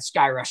 nobody had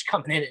Skyrush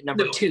coming in at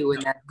number 2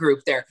 in that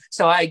group there.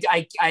 So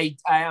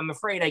I'm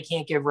afraid I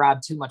can't give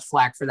Rob too much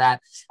flack for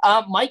that.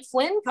 Mike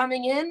Flynn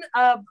coming in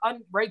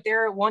right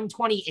there at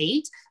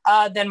 128.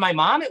 Then my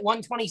mom at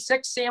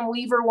 126, Sam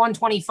Weaver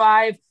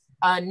 125.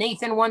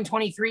 Nathan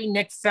 123,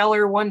 Nick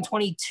Feller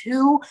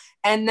 122,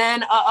 and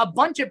then a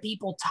bunch of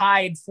people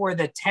tied for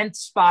the 10th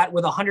spot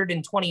with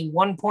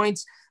 121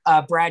 points.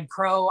 Brad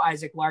Crow,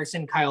 Isaac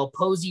Larson, Kyle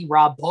Posey,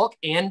 Rob Polk,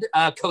 and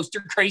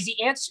Coaster Crazy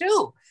Ant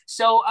Sue.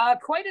 So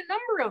quite a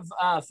number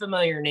of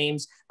familiar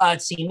names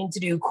seeming to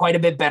do quite a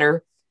bit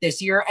better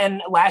this year.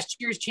 And last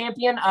year's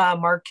champion,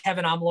 Mark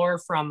Kevin Omlor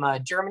from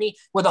Germany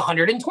with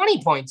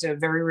 120 points, a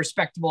very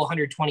respectable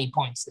 120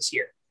 points this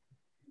year.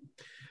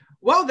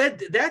 Well,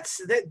 that's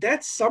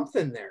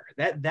something there.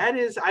 That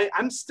is,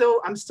 I'm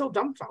still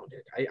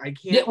dumbfounded. I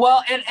can't. Yeah,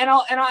 well, and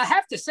I'll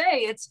have to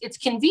say it's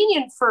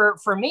convenient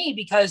for me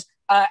because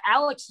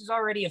Alex is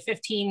already a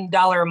 $15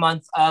 a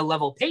month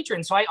level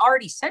patron, so I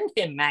already send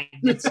him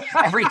magnets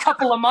every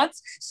couple of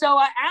months. So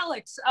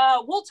Alex,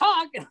 we'll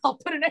talk, and I'll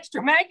put an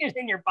extra magnet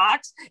in your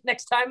box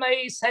next time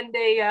I send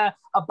a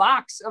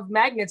box of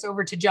magnets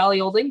over to jolly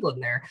old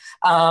England there,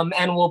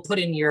 and we'll put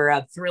in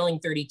your Thrilling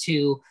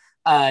 32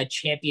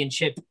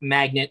 championship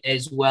magnet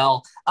as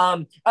well.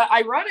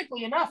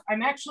 Ironically enough,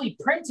 I'm actually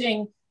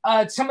printing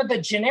some of the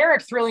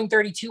generic Thrilling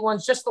 32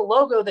 ones, just the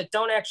logo that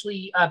don't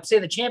actually say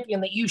the champion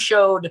that you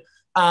showed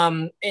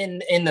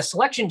in the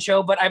selection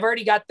show, but I've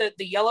already got the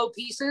yellow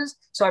pieces.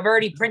 So I've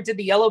already printed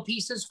the yellow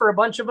pieces for a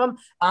bunch of them.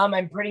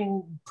 I'm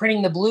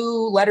printing the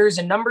blue letters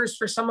and numbers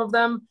for some of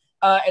them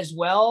as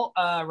well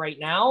right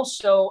now.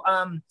 So,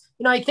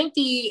 I think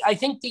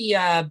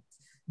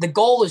the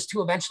goal is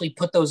to eventually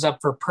put those up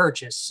for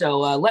purchase. So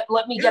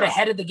let me get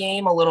ahead of the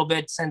game a little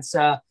bit, since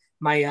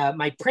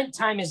my print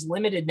time is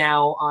limited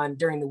now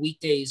during the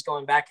weekdays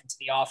going back into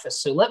the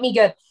office. So let me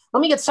get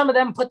some of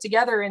them put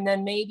together, and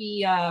then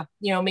maybe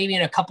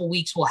in a couple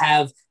weeks we'll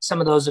have some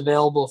of those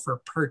available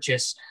for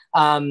purchase.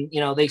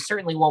 They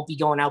certainly won't be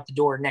going out the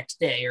door next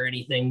day or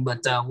anything, but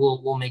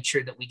we'll make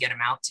sure that we get them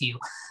out to you.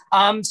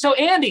 So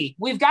Andy,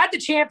 we've got the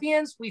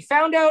champions. We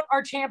found out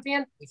our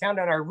champion. We found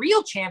out our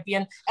real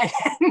champion, and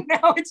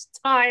now it's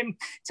time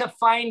to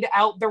find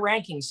out the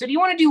rankings. So do you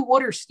want to do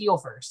wood or steel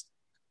first?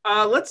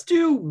 Let's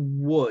do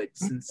wood,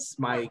 since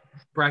my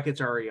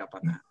brackets are already up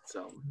on that.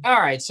 So, all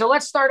right. So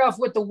let's start off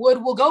with the wood.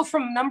 We'll go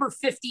from number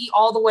 50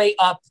 all the way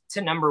up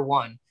to number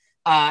 1.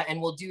 And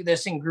we'll do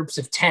this in groups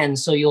of 10.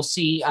 So you'll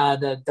see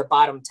the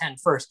bottom 10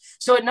 first.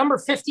 So at number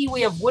 50,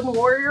 we have Wooden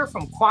Warrior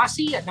from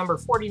Quasi. At number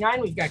 49,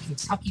 we've got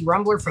Kentucky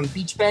Rumbler from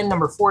Beach Bend.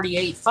 Number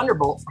 48,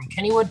 Thunderbolt from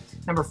Kennywood.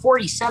 Number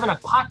 47,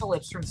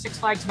 Apocalypse from Six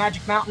Flags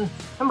Magic Mountain.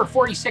 Number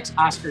 46,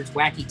 Oscar's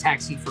Wacky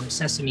Taxi from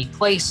Sesame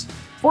Place.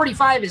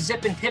 45 is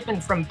Zippin' Pippin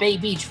from Bay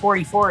Beach.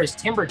 44 is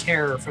Timber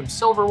Terror from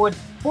Silverwood.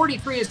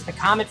 43 is The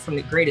Comet from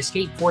The Great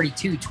Escape.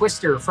 42,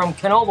 Twister from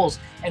Knoebels.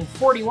 And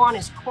 41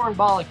 is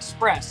Cornball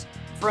Express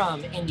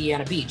from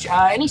Indiana Beach.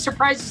 Any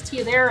surprises to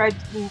you there?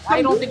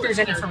 I don't think there's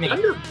any for me.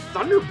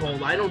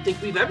 Thunderbolt, I don't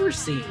think we've ever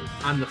seen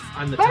on the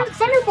top.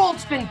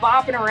 Thunderbolt's been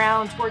bopping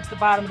around towards the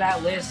bottom of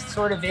that list,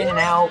 sort of in and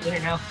out.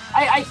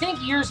 I think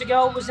years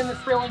ago it was in the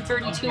Thrilling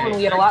 32 when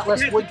we had a lot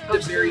less wood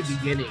coasters. At the very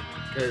beginning,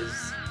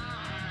 because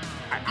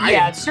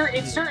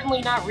it's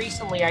certainly not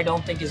recently. I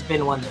don't think has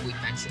been one that we've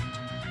mentioned.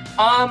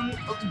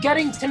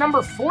 Getting to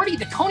number 40,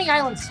 the Coney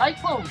Island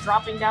Cyclone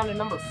dropping down to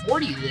number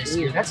 40 this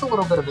year. That's a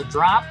little bit of a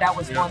drop. That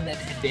was one that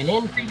had been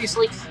in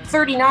previously.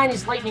 39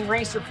 is Lightning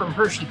Racer from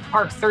Hershey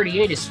Park.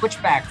 38 is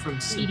Switchback from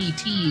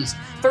CDTs.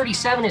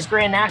 37 is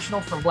Grand National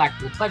from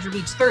Blackpool Pleasure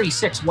Beach.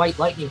 36 White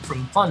Lightning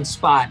from Fun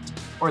Spot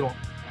Orlando.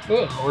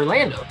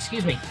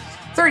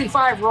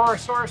 35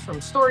 Rorosaurus from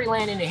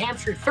Storyland in New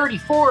Hampshire.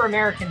 34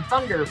 American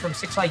Thunder from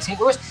Six Flags St.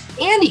 Louis.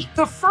 Andy,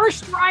 the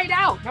first ride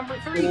out, number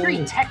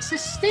 33,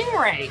 Texas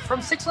Stingray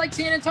from Six Flags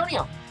San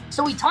Antonio.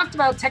 So we talked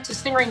about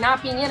Texas Stingray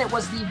not being in. It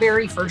was the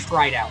very first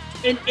ride out.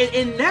 And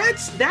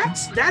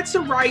that's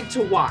a ride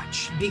to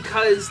watch,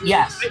 because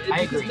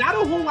I agree. Not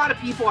a whole lot of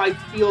people, I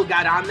feel,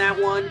 got on that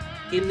one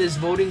in this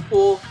voting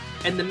pool.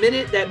 And the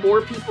minute that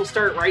more people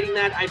start writing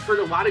that, I've heard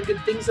a lot of good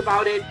things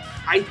about it.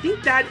 I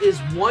think that is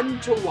one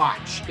to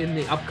watch in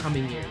the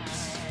upcoming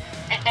years.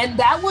 And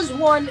that was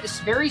one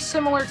very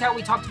similar to how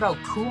we talked about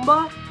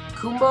Kumba.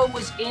 Kumba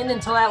was in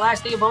until that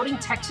last day of voting.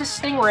 Texas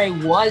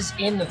Stingray was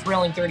in the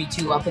Thrilling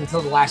 32 up until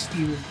the last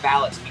few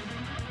ballots.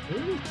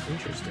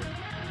 Interesting.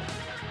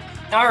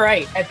 All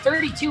right, at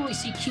 32, we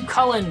see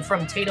Cuchulainn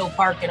from Tato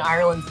Park in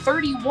Ireland.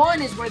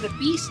 31 is where the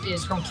Beast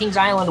is from Kings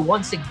Island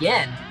once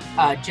again,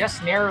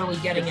 just narrowly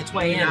getting its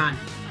way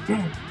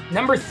in.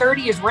 Number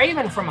 30 is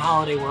Raven from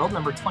Holiday World.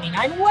 Number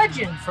 29,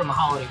 Legend from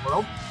Holiday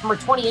World. Number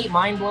 28,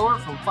 Mindblower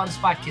from Fun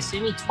Spot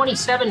Kissimmee.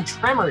 27,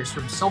 Tremors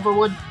from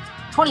Silverwood.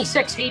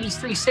 26, Hades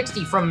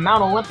 360 from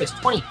Mount Olympus.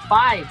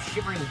 25,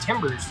 Shivering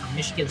Timbers from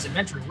Michigan's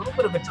Adventure. A little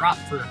bit of a drop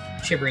for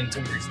Shivering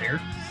Timbers there.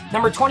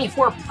 Number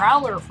 24,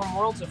 Prowler from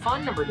Worlds of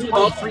Fun. Number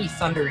 23,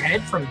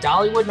 Thunderhead from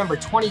Dollywood. Number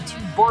 22,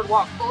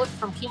 Boardwalk Bullet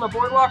from Kima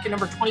Boardwalk. And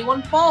number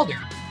 21, Balder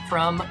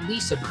from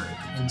Liseberg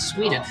in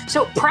Sweden.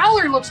 So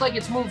Prowler looks like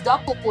it's moved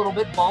up a little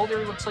bit.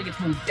 Balder looks like it's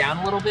moved down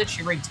a little bit.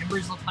 Shivering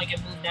Timbers look like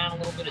it moved down a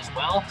little bit as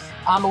well.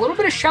 A little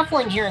bit of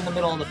shuffling here in the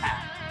middle of the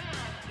pack.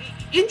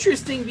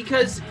 Interesting,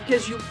 because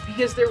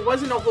there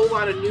wasn't a whole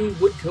lot of new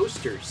wood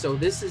coasters. So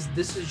this is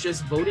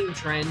just voting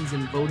trends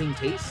and voting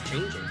tastes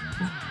changing.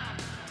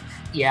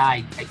 Yeah,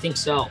 I think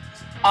so.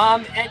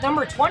 At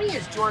number 20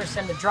 is Joris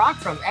and the Drock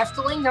from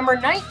Efteling. Number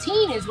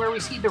 19 is where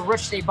we see the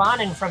Rush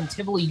Sebanen from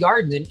Tivoli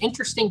Gardens. An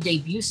interesting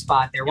debut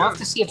spot there. We'll have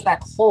to see if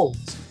that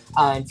holds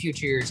in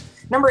future years.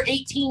 Number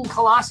 18,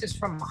 Colossus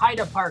from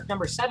Haida Park.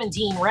 Number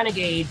 17,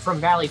 Renegade from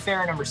Valley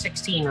Fair. Number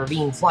 16,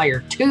 Ravine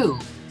Flyer 2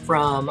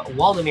 from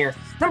Waldemere.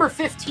 Number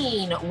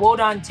 15,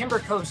 Wodan Timber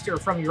Coaster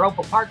from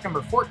Europa Park.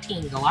 Number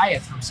 14,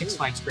 Goliath from Six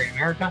Flags Great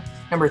America.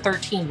 Number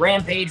 13,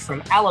 Rampage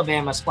from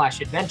Alabama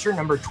Splash Adventure.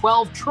 Number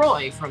 12,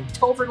 Troy from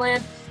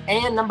Toverland.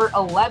 And number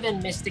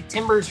 11, Mystic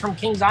Timbers from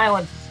Kings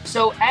Island.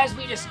 So as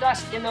we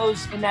discussed in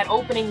that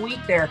opening week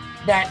there,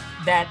 that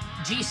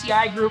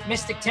GCI group,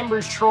 Mystic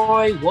Timbers,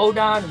 Troy,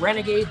 Wodan,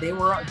 Renegade, they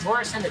were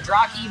Joris and the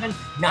Drock even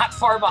not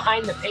far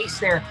behind the pace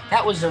there.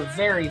 That was a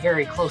very,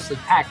 very closely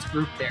packed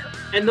group there.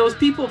 And those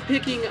people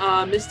picking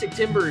Mystic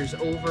Timbers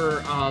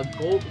over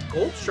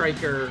Gold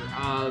Striker,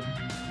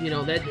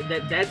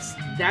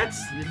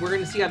 that's we're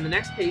going to see on the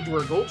next page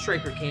where Gold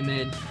Striker came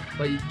in,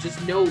 but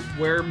just note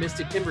where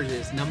Mystic Timbers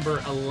is,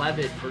 number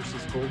 11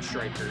 versus Gold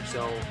Striker.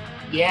 So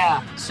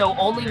Yeah, so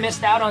only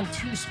missed out on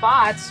 2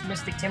 spots.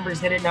 Mystic Timbers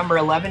hit at number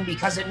 11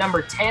 because at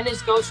number 10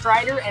 is Ghost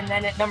Rider, and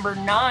then at number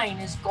 9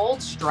 is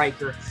Gold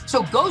Striker.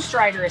 So Ghost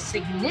Rider, a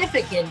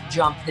significant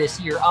jump this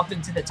year up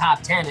into the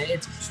top 10.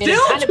 It's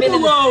still kind of too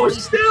been low.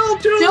 Still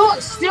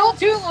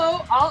too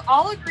low.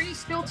 I'll agree,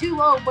 still too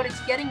low, but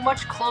it's getting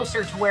much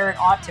closer to where it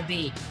ought to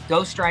be.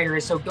 Ghost Rider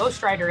is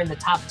Ghost Rider in the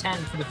top 10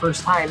 for the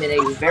first time in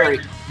a very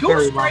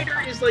Ghost long Rider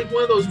time. is like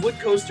one of those wood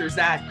coasters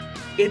that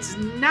it's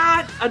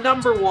not a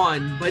number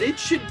 1, but it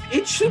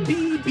should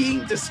be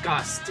being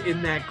discussed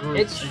in that group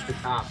at the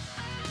top.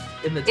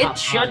 In the top,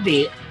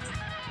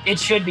 it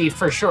should be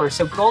for sure.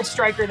 So Gold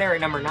Striker there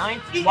at number 9.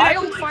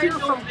 Wildfire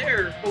from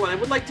there. Hold on, I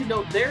would like to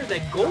note there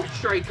that Gold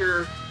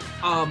Striker.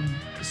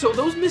 So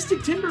those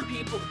Mystic Timbers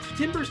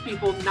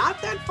people,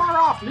 not that far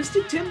off.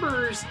 Mystic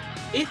Timbers.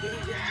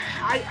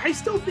 I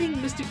still think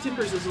Mystic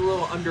Timbers is a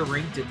little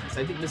underranked in this.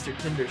 I think Mystic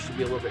Timbers should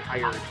be a little bit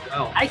higher as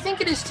well. I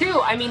think it is too.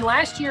 I mean,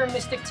 last year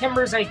Mystic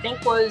Timbers I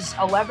think was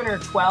 11 or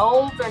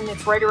 12, and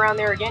it's right around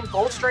there again.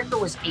 Gold Striker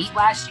was 8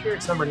 last year.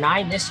 It's number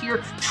 9 this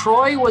year.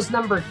 Troy was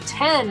number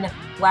 10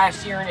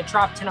 last year, and it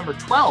dropped to number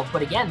 12.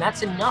 But again,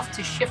 that's enough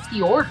to shift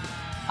the order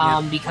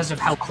because of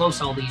how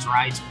close all these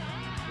rides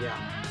are. Yeah.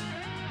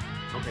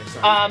 Okay,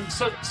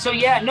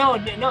 sorry.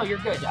 No, you're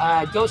good.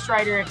 Ghost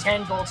Rider at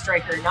 10, Gold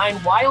Striker at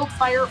 9,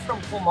 Wildfire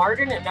from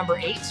Colmartin at number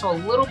 8, so a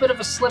little bit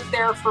of a slip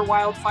there for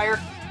Wildfire.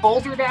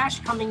 Boulder Dash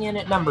coming in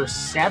at number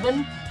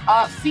 7.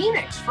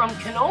 Phoenix from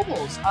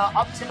Knoebels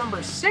up to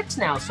number 6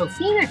 now, so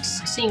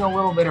Phoenix seeing a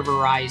little bit of a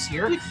rise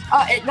here.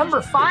 At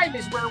number 5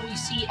 is where we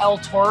see El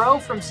Toro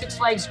from Six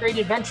Flags Great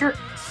Adventure.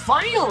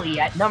 Finally,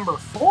 at number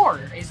 4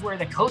 is where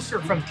the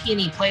coaster from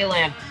Peony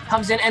Playland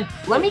comes in. And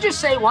let me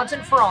just say once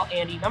and for all,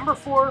 Andy, number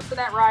 4 for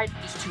that ride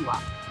is too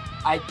hot.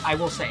 I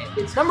will say it.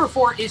 It's number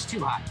 4 is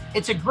too hot.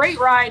 It's a great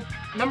ride.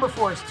 Number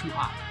 4 is too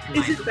hot.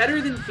 Is it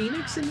better than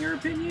Phoenix in your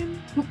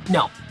opinion?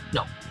 No.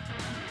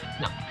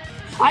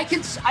 I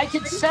could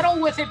settle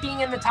with it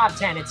being in the top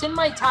 10. It's in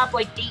my top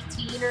like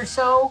 18 or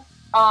so.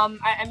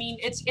 I mean,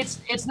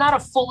 it's not a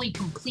fully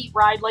complete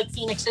ride like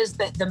Phoenix is.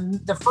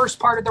 The first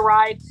part of the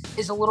ride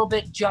is a little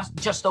bit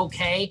just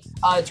okay.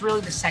 It's really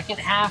the second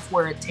half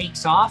where it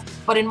takes off.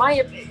 But in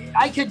my,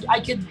 I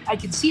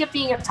could see it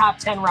being a top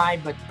 10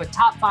 ride, but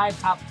top 5,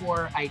 top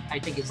 4, I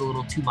think is a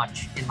little too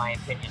much in my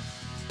opinion.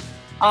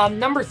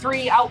 Number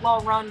 3,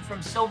 Outlaw Run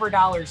from Silver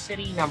Dollar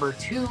City. Number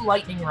 2,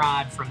 Lightning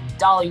Rod from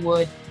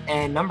Dollywood.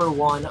 And number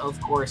 1,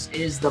 of course,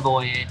 is The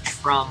Voyage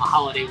from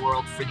Holiday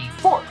World for the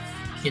 4th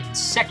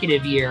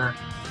consecutive year.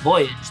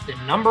 Voyage, the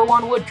number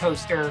 1 wood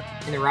coaster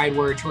in the Ride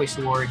Warrior Choice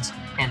Awards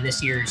and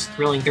this year's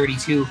Thrilling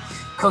 32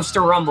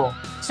 Coaster Rumble.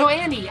 So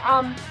Andy,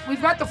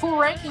 we've got the full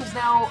rankings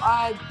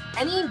now.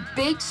 Any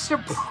big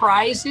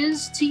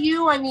surprises to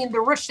you? I mean, the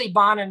Rushday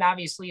Bonnet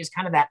obviously is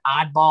kind of that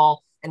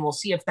oddball, and we'll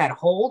see if that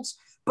holds.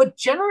 But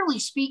generally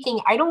speaking,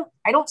 I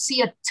don't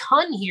see a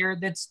ton here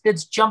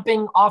that's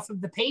jumping off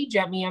of the page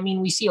at me. I mean,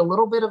 we see a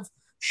little bit of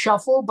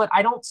shuffle, but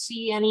I don't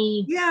see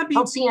any.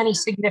 Don't see any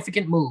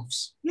significant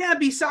moves. Yeah,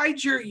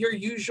 besides your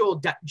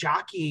usual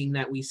jockeying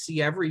that we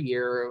see every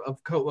year of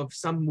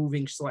some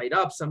moving slight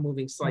up, some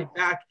moving slight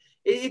back.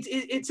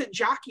 It's a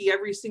jockey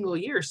every single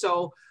year.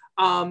 So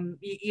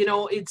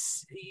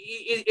it's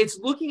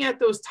looking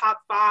at those top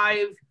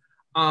 5.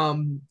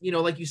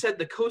 Like you said,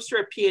 the coaster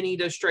at Peony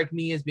does strike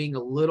me as being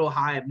a little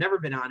high. I've never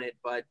been on it,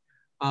 but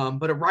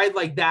a ride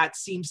like that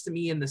seems to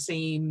me in the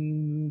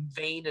same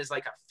vein as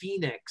like a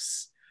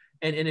Phoenix.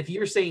 And if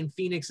you're saying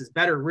Phoenix is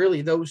better,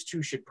 really those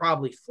two should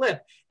probably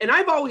flip. And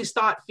I've always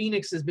thought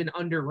Phoenix has been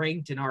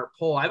underranked in our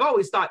poll. I've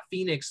always thought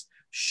Phoenix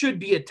should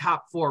be a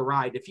top 4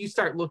 ride. If you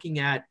start looking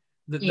at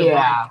the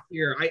ride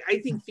here, I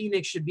think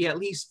Phoenix should be at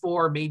least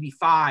 4, maybe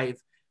 5.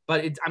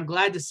 But I'm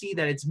glad to see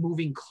that it's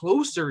moving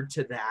closer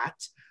to that.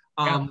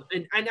 And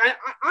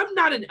I'm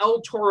not an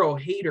El Toro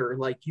hater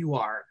like you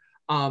are.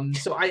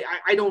 So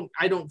I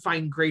don't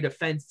find great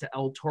offense to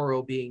El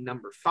Toro being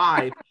number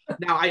 5.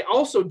 Now, I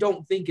also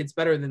don't think it's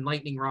better than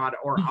Lightning Rod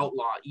or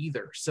Outlaw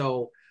either.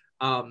 So,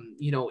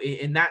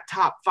 in that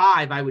top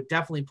 5, I would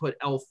definitely put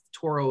El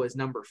Toro as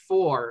number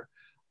 4.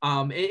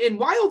 And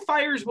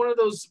Wildfire is one of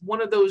those,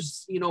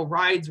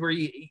 rides where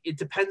it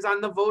depends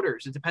on the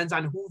voters. It depends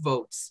on who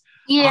votes.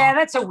 Yeah,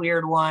 that's a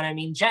weird one. I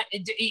mean,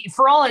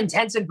 for all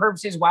intents and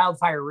purposes,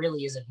 Wildfire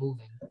really isn't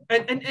moving.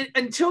 And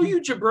until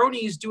you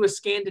jabronis do a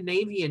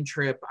Scandinavian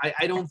trip,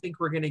 I don't think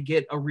we're going to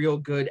get a real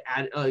good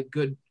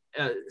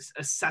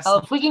assessment. Oh,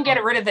 if we can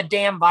get rid of the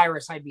damn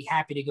virus, I'd be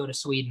happy to go to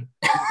Sweden.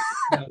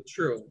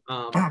 True.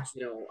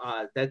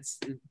 That's.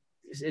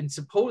 And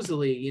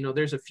supposedly,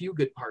 there's a few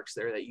good parks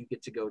there that you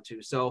get to go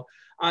to. So,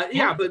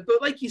 but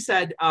like you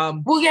said,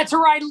 we'll get to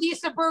ride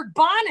Lisa Berg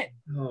Bonnet.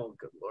 Oh,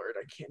 good Lord.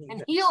 I can't even.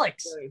 And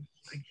Helix.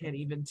 I can't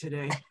even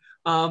today.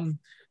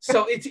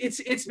 So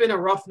it's been a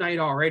rough night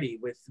already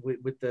with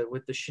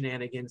the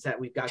shenanigans that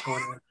we've got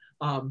going on.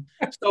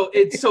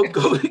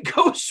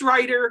 Ghost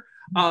Rider.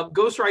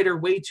 Ghost Rider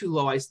way too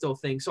low, I still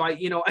think. So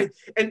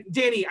and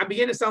Danny, I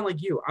begin to sound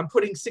like you. I'm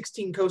putting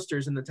 16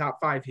 coasters in the top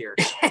 5 here.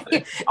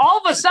 all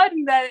of a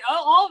sudden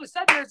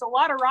there's a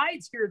lot of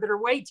rides here that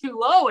are way too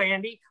low,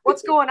 Andy.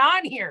 What's going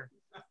on here?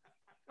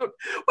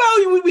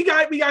 Well, we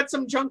got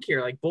some junk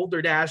here, like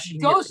Boulder Dash.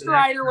 Ghost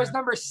Rider was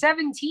number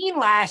 17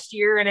 last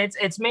year, and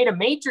it's made a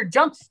major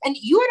jump. And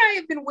you and I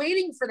have been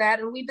waiting for that,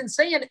 and we've been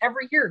saying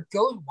every year,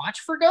 go watch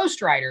for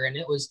Ghost Rider. And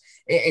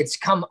it's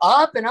come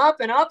up and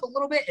up and up a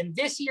little bit. And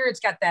this year it's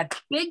got that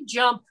big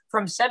jump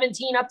from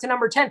 17 up to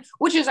number 10,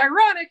 which is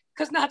ironic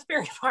because Knott's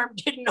Berry Farm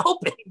didn't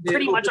open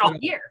pretty much all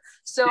year.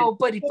 So,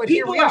 but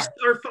here we are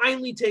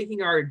finally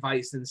taking our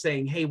advice and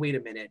saying, hey, wait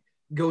a minute.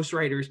 Ghost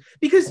Riders,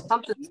 because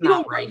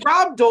right.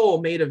 Rob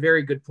Dole made a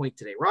very good point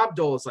today. Rob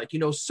Dole is like,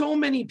 so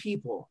many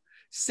people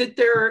sit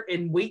there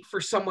and wait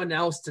for someone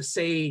else to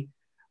say,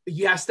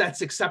 yes,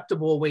 that's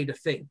acceptable way to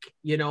think,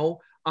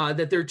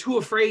 that they're too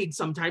afraid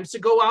sometimes to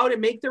go out and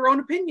make their own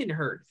opinion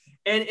heard.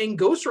 And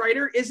Ghost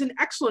Rider is an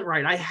excellent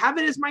ride. I have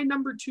it as my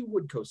number 2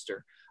 wood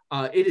coaster.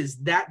 It is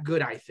that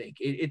good, I think.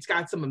 It's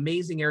got some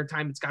amazing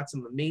airtime. It's got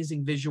some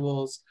amazing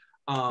visuals.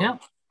 Yeah.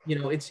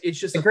 It's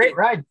just a great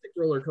ride,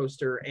 roller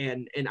coaster,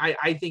 and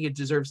I think it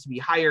deserves to be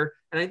higher.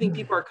 And I think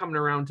people are coming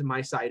around to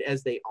my side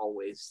as they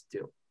always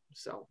do.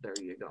 So there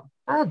you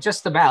go.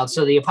 Just about.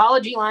 So the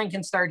apology line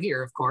can start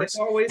here, of course.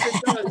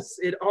 It does.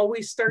 It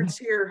always starts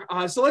here.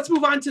 So let's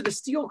move on to the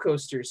steel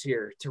coasters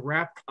here to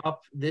wrap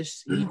up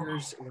this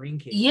year's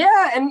ranking.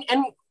 Yeah, and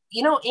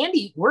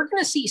Andy, we're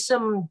going to see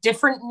some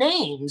different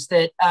names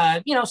that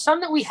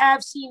some that we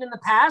have seen in the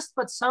past,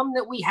 but some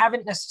that we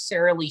haven't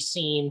necessarily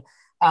seen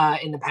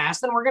in the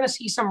past. And we're going to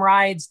see some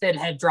rides that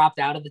have dropped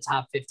out of the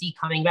top 50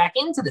 coming back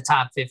into the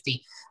top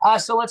 50.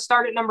 So let's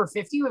start at number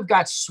 50. We've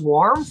got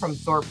Swarm from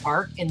Thorpe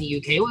Park in the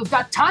UK. We've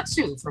got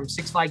Tatsu from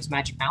Six Flags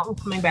Magic Mountain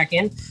coming back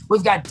in.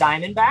 We've got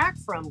Diamondback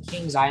from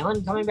Kings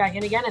Island coming back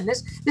in again. And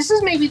this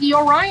is maybe the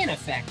Orion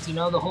effect,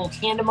 the whole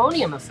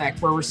Candemonium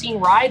effect, where we're seeing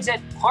rides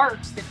at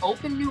parks that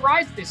open new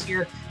rides this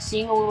year,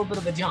 seeing a little bit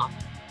of a jump.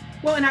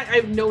 Well, and I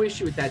have no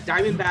issue with that.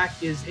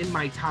 Diamondback is in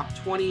my top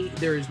 20.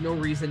 There is no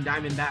reason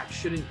Diamondback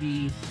shouldn't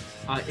be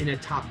in a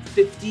top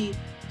 50.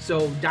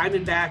 So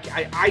Diamondback,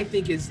 I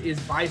think is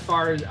by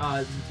far, it's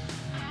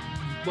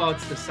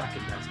the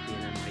second best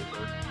B&M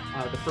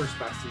Hyper. The first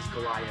best is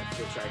Goliath,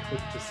 which I hope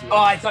to see. Oh,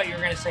 I thought you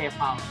were going to say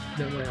Apollo.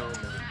 No.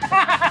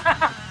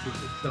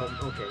 So,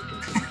 okay.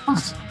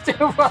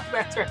 Well,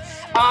 that's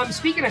right.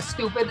 Speaking of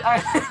stupid,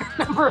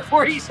 number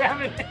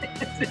 47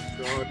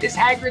 is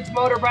Hagrid's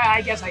Motorbike.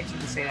 I guess I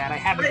shouldn't say that. I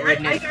haven't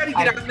ridden it. I got to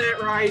get on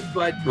that ride,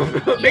 but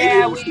maybe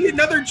we'll see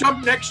another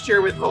jump next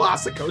year with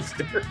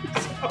Velocicoaster.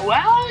 So.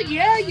 Well,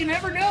 yeah, you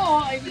never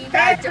know. I mean,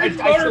 Hagrid's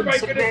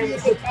Motorbike going to be in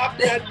the top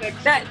 10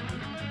 next year.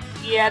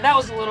 Yeah, that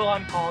was a little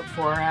uncalled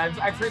for.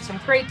 I've heard some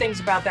great things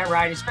about that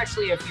ride,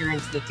 especially if you're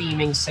into the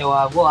theming. So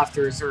we'll have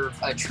to reserve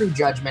a true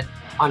judgment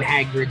on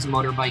Hagrid's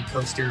Motorbike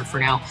Coaster for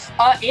now.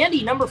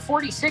 Andy, number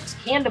 46,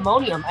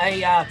 Candemonium,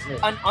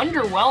 an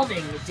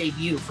underwhelming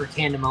debut for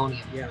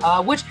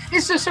Candemonium, which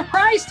is a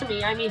surprise to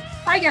me. I mean,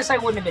 I guess I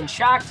wouldn't have been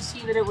shocked to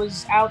see that it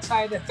was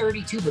outside the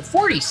 32, but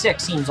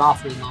 46 seems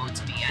awfully low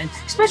to me, and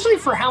especially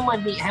for how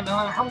many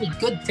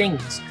good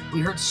things we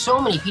heard so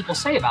many people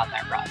say about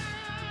that ride.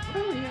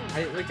 Oh yeah,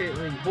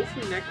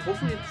 hopefully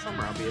in the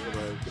summer I'll be able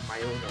to get my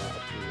own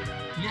opinion on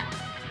it.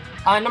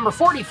 Yeah. Number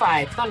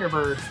 45,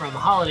 Thunderbird from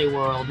Holiday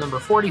World. Number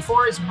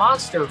 44 is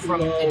Monster from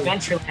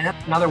Adventureland.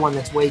 Another one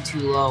that's way too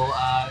low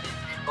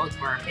in both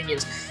of our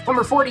opinions.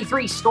 Number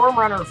 43,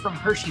 Stormrunner from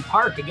Hershey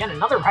Park. Again,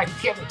 another ride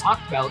we haven't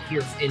talked about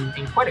here in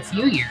quite a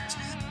few years.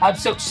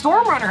 So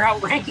Stormrunner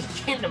outranking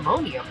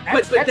Candemonium.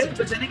 But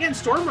then again,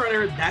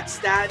 Stormrunner, that's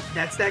that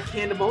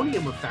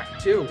Candemonium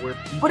effect too.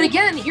 But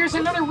again, here's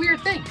another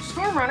weird thing.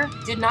 Stormrunner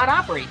did not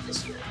operate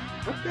this year.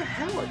 What the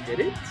hell?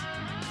 Did it?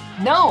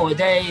 No, it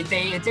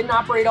didn't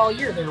operate all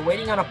year. They were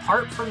waiting on a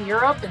part from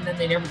Europe, and then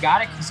they never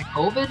got it because of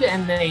COVID,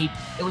 and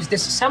it was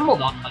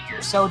disassembled all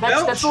year. So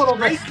that's a little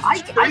bit.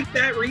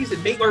 That reason,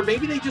 or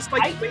maybe they just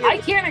like. I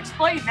can't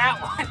explain that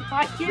one.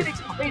 I can't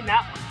explain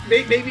that one.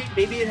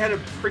 Maybe it had a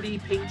pretty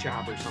paint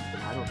job or something.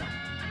 I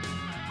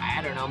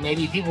don't know.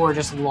 Maybe people were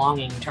just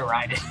longing to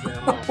ride it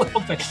a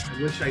little bit.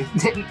 I wish I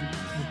didn't.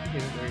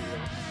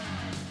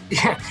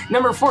 Yeah.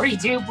 Number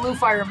 42, Blue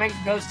Fire Mega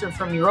Coaster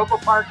from Europa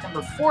Park.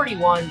 Number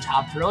 41,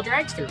 Top Thrill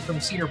Dragster from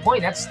Cedar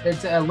Point. That's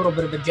a little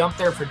bit of a jump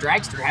there for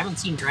Dragster. I haven't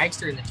seen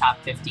Dragster in the top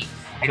 50,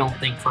 I don't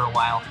think, for a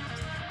while.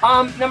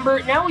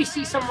 Now we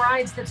see some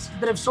rides that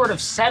have sort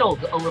of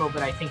settled a little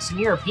bit, I think, some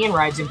European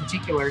rides in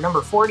particular.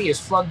 Number 40 is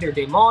Flug der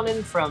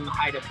Dämonen from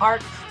Haida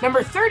Park.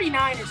 Number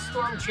 39 is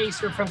Storm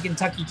Chaser from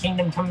Kentucky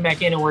Kingdom coming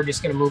back in, and we're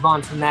just going to move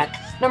on from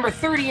that. Number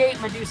 38,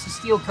 Medusa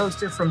Steel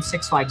Coaster from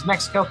Six Flags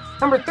Mexico.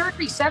 Number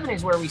 37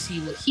 is where we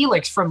see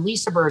Helix from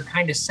Liseberg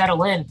kind of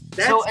settle in.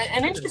 So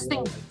an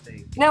interesting...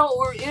 Now,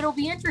 it'll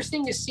be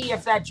interesting to see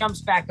if that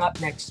jumps back up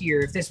next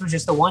year, if this was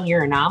just a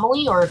one-year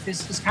anomaly, or if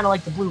this is kind of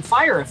like the Blue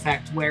Fire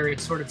effect, where it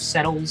sort of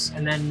settles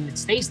and then it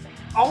stays there.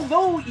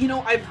 Although,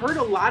 I've heard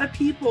a lot of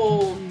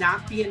people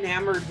not be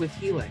enamored with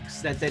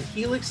Helix, that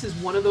Helix is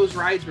one of those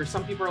rides where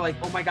some people are like,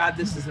 oh my God,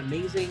 this is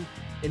amazing.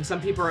 And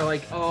some people are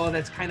like, oh,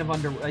 that's kind of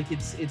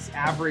it's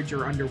average or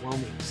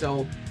underwhelming.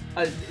 So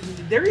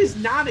there is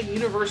not a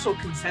universal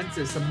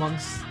consensus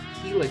amongst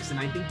Helix. And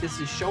I think this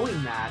is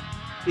showing that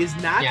is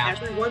not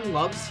everyone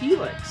loves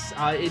Helix.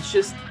 It's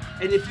just,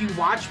 and if you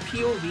watch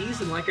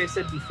POVs, and like I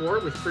said before,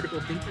 with critical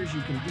thinkers,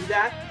 you can do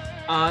that.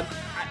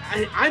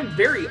 I'm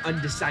very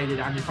undecided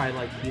on if I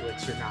like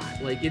Helix or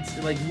not. Like,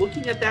 it's like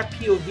looking at that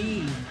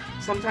POV,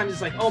 sometimes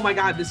it's like, oh my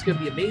God, this is going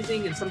to be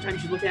amazing. And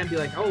sometimes you look at it and be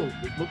like, oh,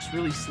 it looks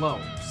really slow.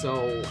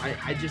 So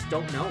I just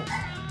don't know.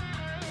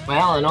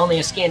 Well, and only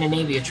a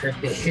Scandinavia trip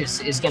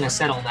is going to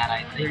settle that,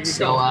 I think.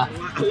 So a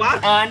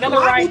lot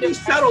will be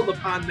settled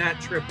upon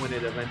that trip when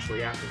it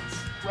eventually happens.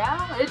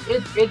 Well,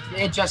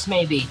 it just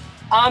may be.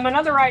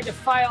 Another ride to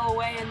file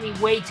away in the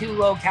way too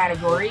low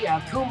category.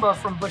 Kumba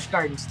from Busch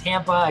Gardens,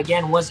 Tampa,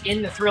 again, was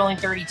in the Thrilling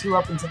 32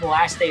 up until the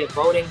last day of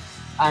voting.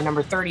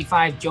 Number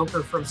 35,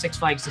 Joker from Six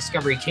Flags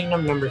Discovery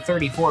Kingdom. Number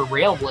 34,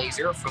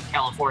 Railblazer from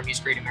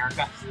California's Great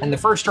America. And the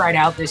first ride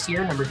out this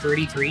year, number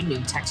 33, New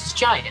Texas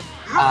Giant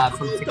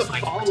from Six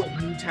Flags. Follow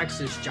New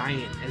Texas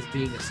Giant as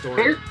being a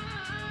story.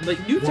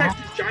 Like, New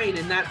Texas Giant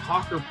in that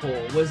Hawker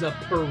poll was a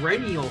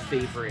perennial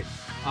favorite.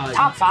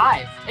 Top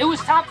 5. It was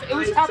top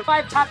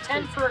 5, top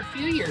 10 for a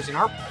few years in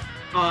our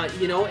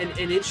poll. And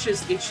it's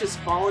just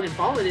fallen and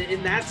fallen,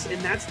 and that's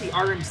the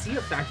RMC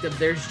effect of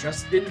there's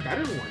just been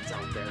better ones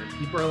out there. And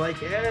people are like,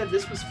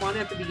 this was fun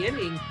at the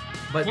beginning,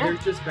 but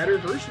there's just better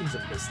versions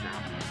of this now.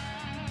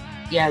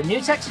 Yeah, New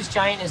Texas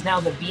Giant is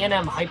now the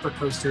B&M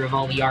hypercoaster of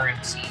all the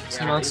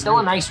RMCs. It's still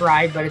a nice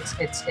ride, but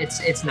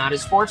it's not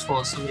as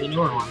forceful as some of the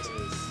newer ones.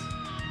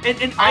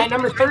 And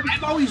number 30.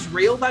 I've always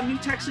railed on New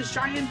Texas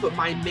Giant, but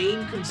my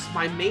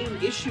main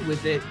issue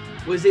with it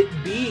was it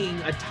being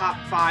a top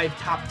 5,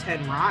 top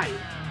 10 ride.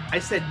 I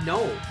said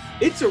no.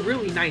 It's a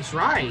really nice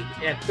ride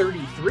at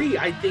 33.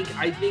 I think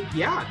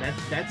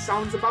that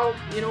sounds about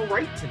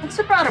right to me. It's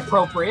about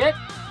appropriate.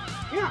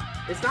 Yeah,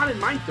 it's not in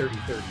my 30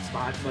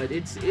 spot, but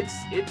it's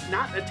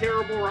not a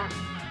terrible ride.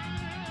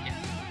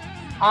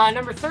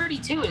 Number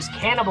 32 is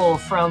Cannibal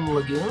from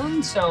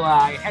Lagoon. So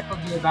I heckled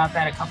you about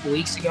that a couple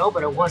weeks ago,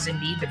 but it was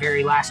indeed the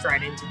very last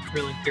ride into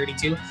Thrilling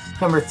 32.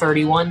 Number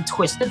 31,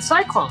 Twisted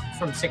Cyclone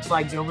from Six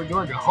Flags Over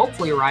Georgia.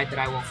 Hopefully a ride that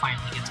I will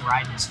finally get to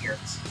ride this year.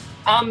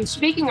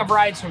 Speaking of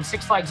rides from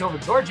Six Flags Over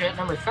Georgia,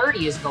 number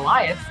 30 is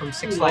Goliath from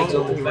Six Flags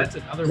Over Georgia. That's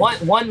another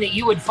one that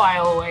you would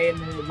file away in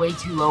the way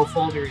too low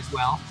folder as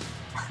well.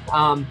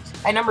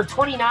 And number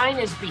 29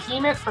 is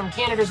Behemoth from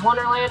Canada's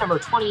Wonderland. Number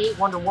 28,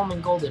 Wonder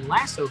Woman Golden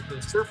Lasso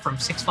Coaster from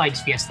Six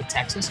Flags Fiesta,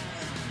 Texas.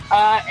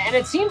 And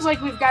it seems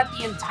like we've got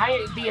the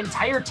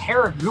entire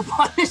Terra group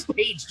on this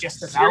page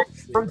just about.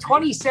 From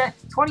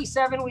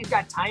 27, we've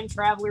got Time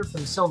Traveler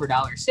from Silver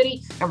Dollar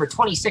City. Number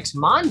 26,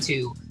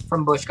 Montu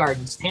from Busch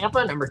Gardens,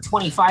 Tampa. Number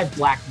 25,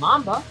 Black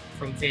Mamba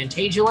from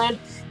Fantasialand.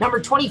 Number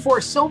 24,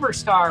 Silver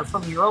Star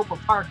from Europa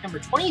Park. Number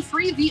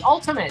 23, The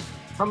Ultimate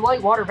from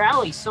Lightwater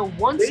Valley. So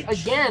once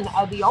again,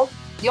 the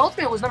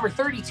Ultimate was number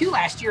 32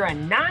 last year, a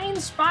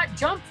 9-spot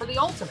jump for the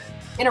Ultimate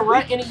in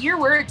a year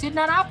where it did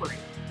not operate.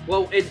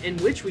 Well, in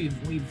which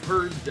we've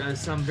heard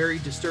some very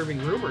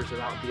disturbing rumors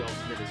about the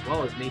Ultimate, as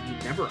well as maybe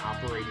never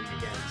operating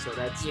again. So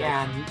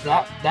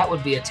that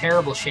would be a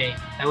terrible shame.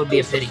 That would be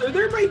a pity. So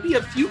there might be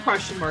a few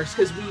question marks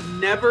because we've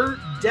never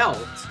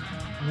dealt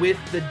with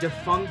the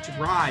defunct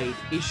ride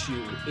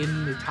issue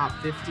in the top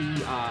 50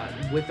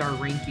 with our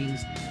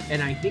rankings,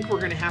 and I think we're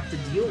going to have to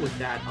deal with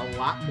that a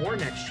lot more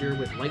next year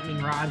with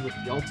Lightning Rod, with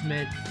the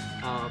Ultimate,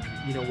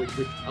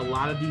 with a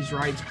lot of these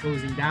rides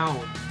closing down.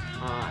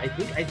 I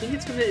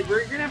think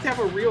we're gonna have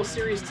a real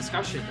serious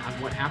discussion on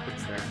what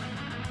happens there.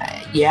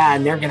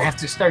 And they're gonna have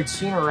to start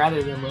sooner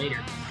rather than later.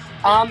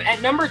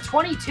 At number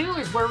 22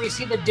 is where we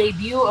see the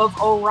debut of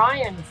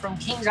Orion from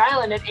Kings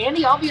Island. And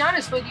Andy, I'll be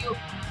honest with you,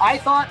 I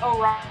thought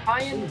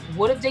Orion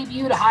would have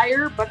debuted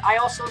higher, but I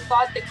also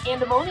thought that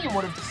Candemonium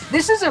would have.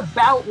 This is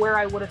about where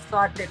I would have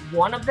thought that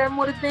one of them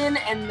would have been,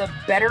 and the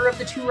better of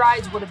the two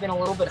rides would have been a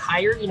little bit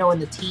higher, in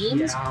the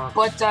teens. Yeah.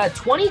 But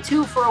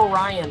 22 for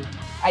Orion,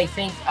 I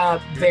think,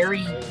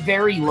 very,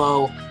 very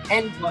low.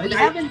 And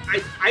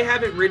I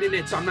haven't ridden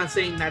it, so I'm not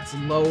saying that's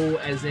low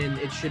as in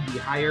it should be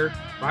higher,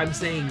 but I'm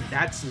saying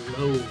that's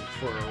low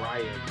for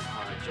Orion.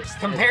 Just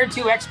compared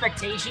to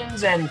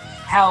expectations and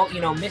how,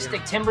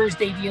 Mystic Timbers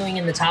debuting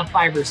in the top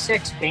 5 or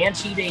 6,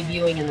 Banshee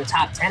debuting in the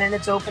top 10 in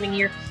its opening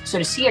year. So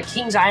to see a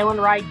Kings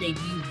Island ride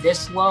debut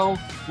this low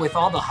with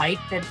all the hype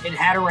that it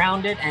had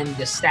around it and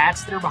the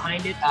stats that are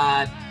behind it,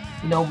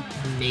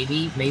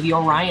 maybe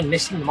Orion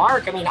missing the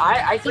mark. I mean,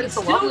 I think it's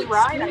a lovely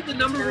ride. It's the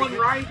number one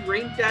ride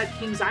ranked at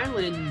Kings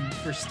Island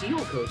for steel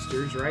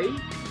coasters, right?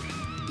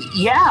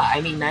 Yeah,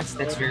 I mean that's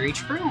very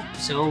true.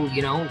 So it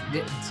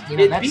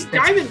beat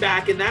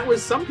Diamondback, and that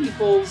was some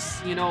people's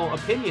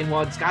opinion.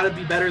 Well, it's got to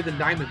be better than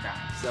Diamondback.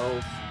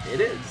 So it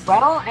is.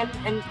 Well,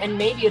 and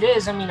maybe it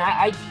is. I mean,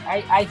 I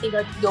think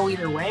I could go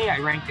either way. I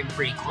ranked him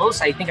pretty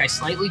close. I think I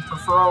slightly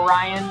prefer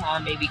Orion,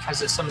 maybe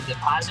because of some of the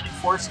positive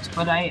forces.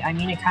 But I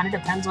mean, it kind of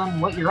depends on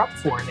what you're up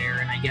for there,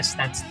 and I guess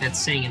that's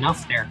saying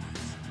enough there.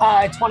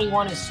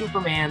 21 is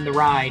Superman, the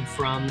ride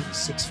from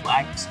Six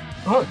Flags.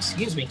 Oh,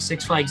 excuse me,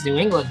 Six Flags New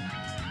England.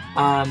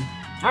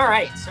 All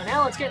right, so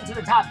now let's get into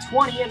the top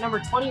 20. At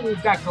number 20,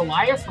 we've got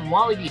Goliath from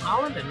Wally B.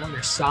 Holland,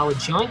 another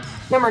solid showing.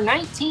 Number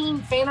 19,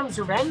 Phantom's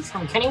Revenge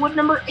from Kennywood.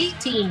 Number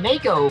 18,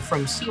 Mako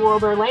from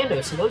SeaWorld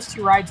Orlando. So those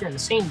two rides are in the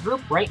same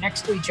group, right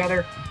next to each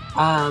other.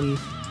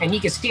 And you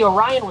can see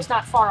Orion was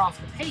not far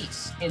off the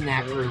pace in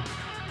that group.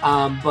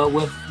 But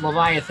with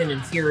Leviathan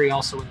and Fury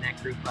also in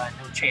that group, no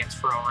chance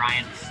for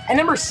Orion. And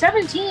number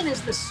 17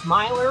 is the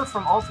Smiler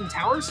from Alton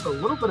Towers, so a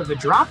little bit of a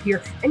drop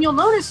here. And you'll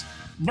notice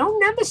no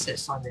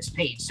Nemesis on this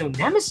page. So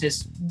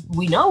Nemesis,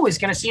 we know, is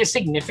going to see a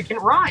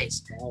significant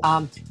rise.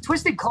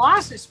 Twisted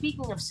Colossus,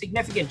 speaking of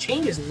significant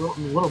changes, a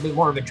little bit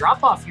more of a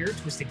drop-off here.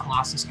 Twisted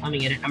Colossus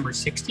coming in at number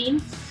 16.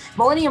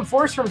 Millennium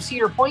Force from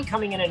Cedar Point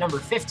coming in at number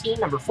 15.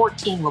 Number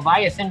 14,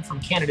 Leviathan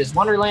from Canada's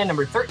Wonderland.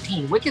 Number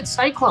 13, Wicked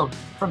Cyclone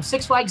from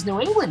Six Flags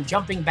New England,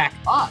 jumping back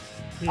up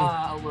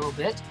a little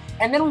bit.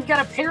 And then we've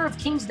got a pair of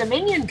King's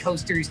Dominion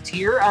coasters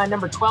here.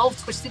 Number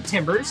 12, Twisted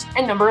Timbers,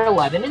 and number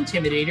 11,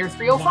 Intimidator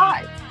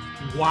 305.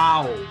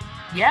 Wow.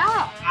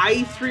 Yeah.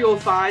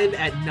 I-305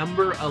 at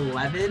number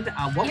 11.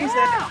 What was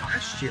that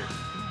last year?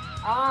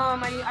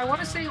 I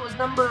want to say it was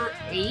number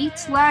 8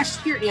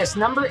 last year. Yes,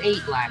 number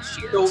 8 last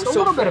year. So a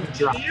little bit of a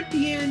drop.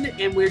 Champion,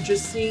 and we're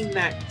just seeing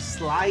that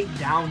slide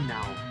down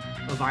now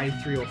of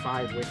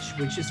I-305,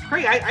 which is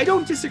great. I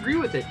don't disagree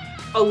with it.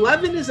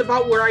 11 is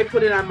about where I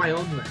put it on my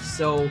own list.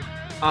 So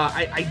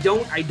I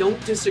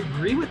don't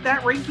disagree with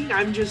that ranking.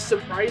 I'm just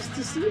surprised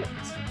to see it.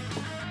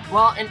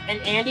 Well, and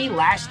Andy,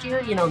 last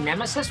year,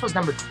 Nemesis was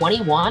number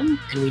 21,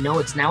 and we know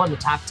it's now in the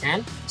top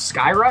 10.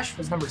 Skyrush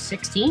was number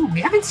 16.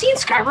 We haven't seen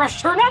Skyrush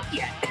turn up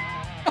yet.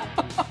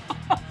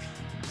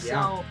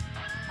 Yeah.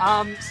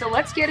 So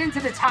let's get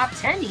into the top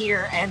 10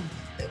 here, and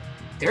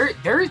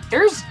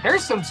there's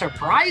some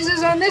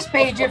surprises on this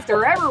page if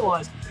there ever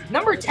was.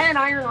 Number 10,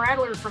 Iron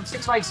Rattler from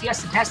Six Flags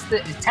Fiesta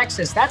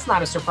Texas. That's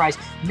not a surprise.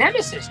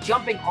 Nemesis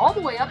jumping all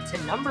the way up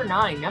to number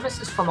 9.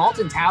 Nemesis from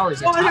Alton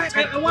Towers. Well,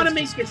 I want to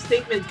make a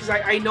statement because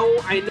I know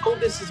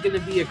this is going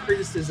to be a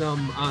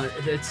criticism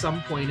at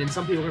some point, and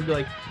some people are going to be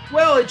like,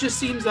 well, it just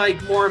seems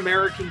like more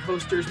American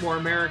coasters, more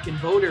American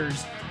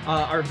voters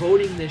are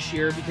voting this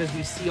year because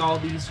we see all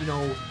these,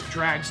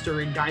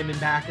 Dragster and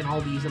Diamondback and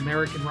all these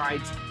American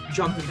rides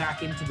jumping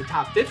back into the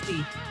top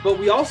 50, but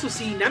we also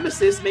see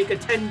Nemesis make a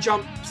 10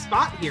 jump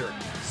spot here.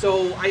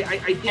 So I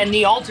think, and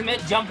the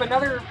Ultimate jump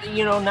another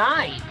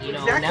 9. Exactly.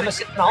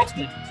 Nemesis and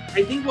Ultimate.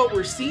 I think what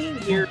we're seeing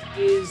here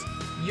is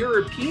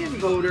European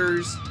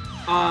voters,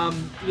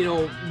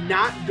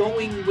 not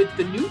going with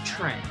the new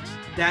trend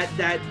that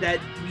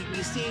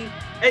we see.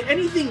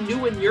 Anything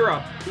new in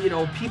Europe,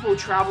 people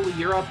travel to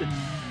Europe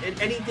and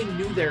anything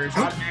new there is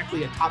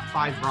automatically a top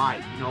 5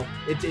 ride.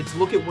 It's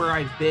look at where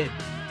I've been.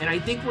 And I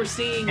think we're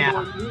seeing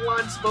more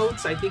nuanced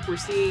votes. I think we're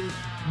seeing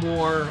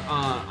more,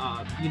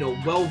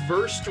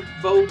 well-versed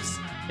votes.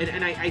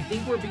 And I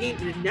think we're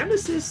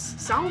Nemesis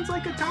sounds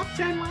like a top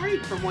 10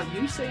 ride from what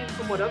you say and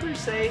from what others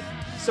say.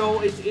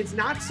 So it's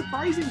not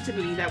surprising to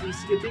me that we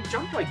see a big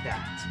jump like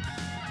that.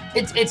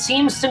 It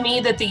seems to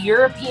me that the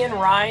European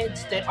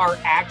rides that are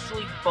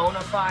actually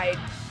bona fide,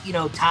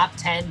 top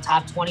 10,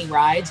 top 20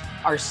 rides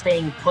are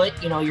staying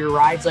put. Your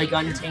rides like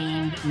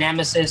Untamed,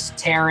 Nemesis,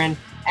 Terran,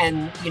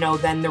 and,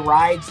 then the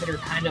rides that are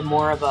kind of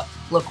more of a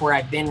look where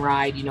I've been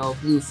ride,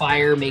 Blue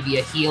Fire, maybe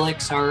a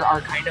Helix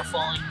are kind of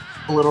falling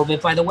a little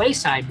bit by the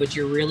wayside, but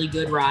your really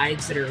good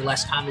rides that are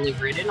less commonly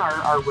ridden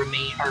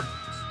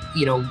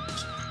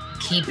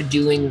keep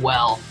doing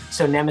well.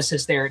 So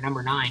Nemesis there at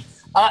number 9.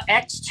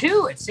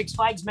 X2 at Six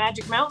Flags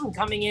Magic Mountain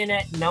coming in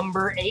at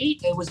number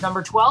 8. It was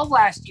number 12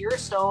 last year,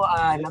 so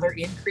another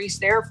increase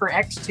there for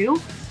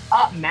X2.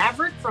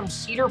 Maverick from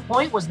Cedar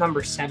Point was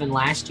number 7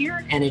 last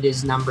year, and it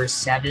is number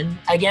 7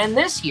 again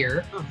this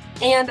year.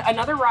 And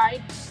another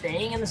ride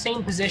staying in the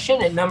same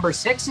position at number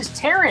 6 is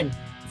Terran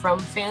from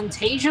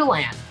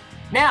Fantasialand.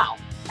 Now,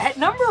 at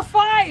number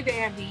 5,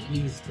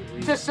 Andy,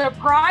 the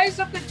surprise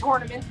of the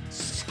tournament,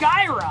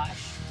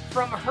 Skyrush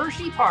from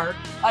Hershey Park,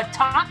 a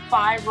top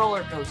 5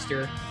 roller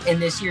coaster in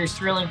this year's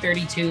Thrilling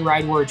 32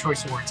 Ride War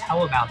Choice Awards.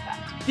 How about that?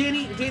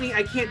 Danny,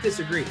 I can't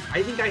disagree.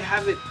 I think I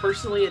have it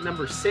personally at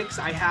number 6.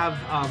 I have,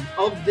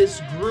 of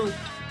this group,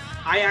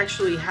 I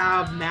actually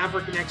have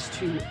Maverick and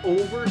X2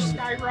 over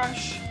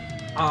Skyrush.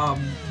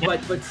 But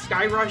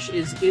Skyrush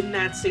is in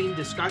that same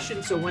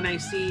discussion. So when I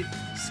see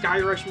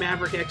Skyrush,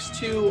 Maverick,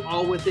 X2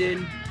 all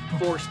within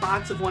 4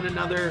 spots of one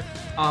another,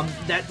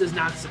 that does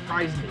not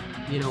surprise me.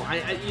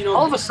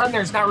 All of a sudden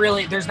there's not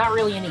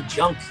really any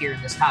junk here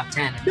in this top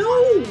 10.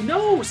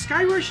 No,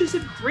 Skyrush is a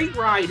great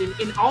ride,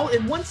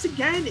 and once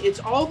again, it's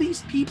all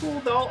these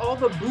people, all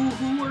the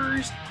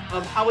boo-hooers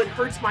of how it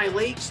hurts my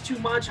legs too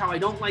much, how I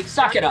don't like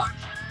Suck it up.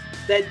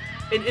 That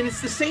and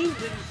it's the same.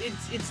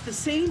 It's the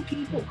same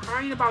people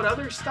crying about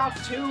other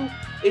stuff too.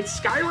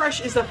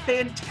 Skyrush is a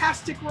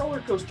fantastic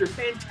roller coaster,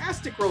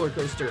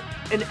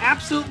 and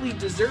absolutely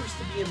deserves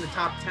to be in the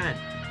top 10.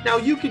 Now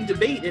you can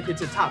debate if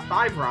it's a top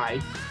 5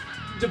 ride.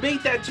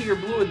 Debate that till you're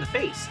blue in the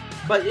face,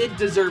 but it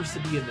deserves to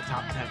be in the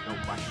top 10, no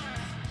question.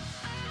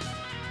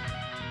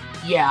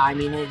 Yeah, I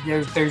mean,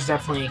 there's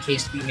definitely a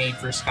case to be made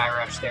for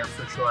Skyrush there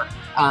for sure.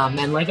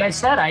 And like I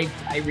said, I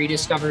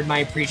rediscovered my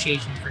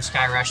appreciation for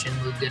Skyrush and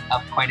moved it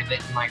up quite a bit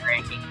in my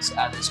rankings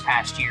this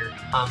past year.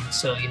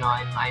 So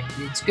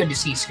it's good to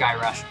see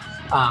Skyrush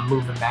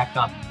moving back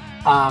up.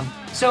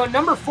 So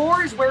number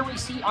 4 is where we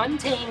see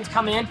Untamed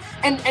come in,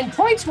 and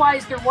points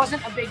wise, there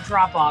wasn't a big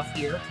drop off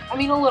here. I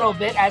mean, a little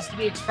bit as to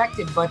be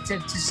expected, but to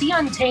see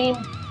Untamed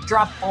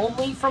drop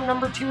only from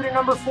number 2 to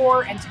number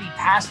 4 and to be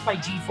passed by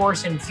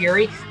G-Force and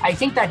Fury, I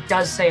think that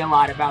does say a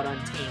lot about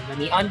Untamed. I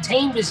mean,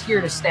 Untamed is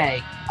here to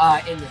stay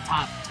in the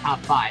top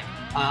 5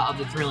 of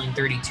the Thrilling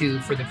 32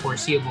 for the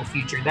foreseeable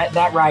future.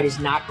 That ride is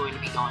not going to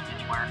be going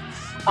anywhere.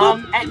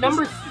 At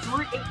number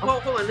 3,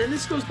 well, hold on. Then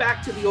this goes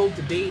back to the old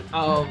debate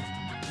of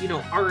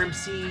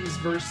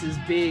RMCs versus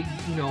big,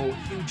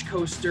 huge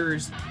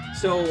coasters.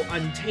 So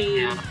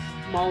Untamed,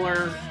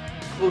 smaller,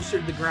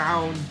 closer to the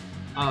ground.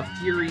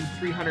 Fury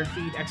 300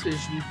 feet,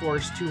 Expedition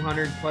G-Force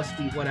 200 plus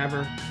feet,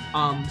 whatever.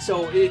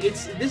 So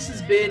this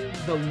has been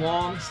the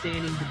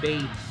long-standing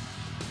debate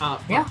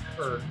of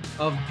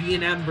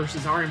B&M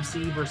versus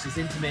RMC versus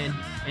Intamin,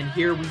 and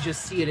here we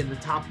just see it in the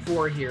top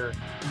 4 here.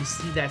 You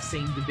see that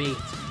same debate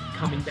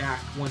coming back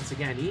once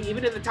again,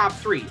 even in the top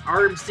 3,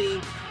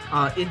 RMC,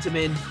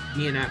 Intamin,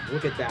 B&M.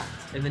 Look at that,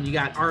 and then you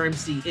got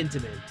RMC,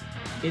 Intamin.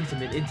 You get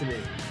the idea.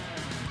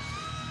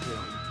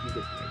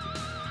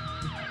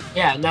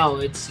 Yeah,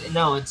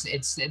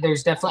 it's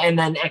there's definitely, and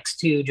then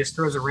X2 just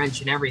throws a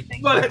wrench in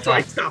everything. Well, that's why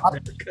I stopped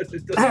there, because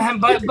it doesn't.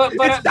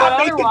 but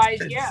otherwise,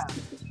 yeah.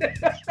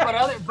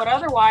 but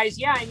otherwise,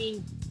 yeah. I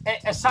mean,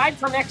 aside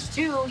from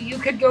X2, you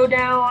could go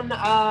down,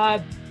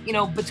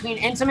 between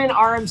Intamin,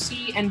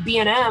 RMC, and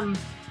B&M.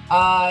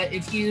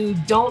 If you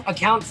don't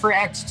account for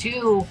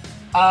X2,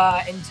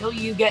 until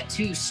you get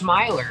to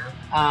Smiler.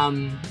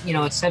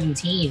 At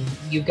 17,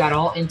 you've got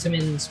all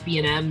Intamins,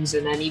 B&Ms,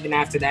 and then even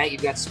after that,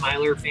 you've got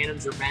Smiler,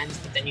 Phantom's Revenge,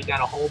 but then you've got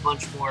a whole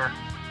bunch more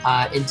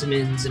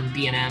Intamins and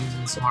B&Ms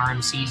and some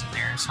RMCs in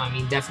there. So, I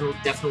mean,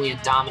 definitely a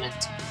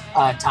dominant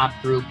top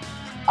group.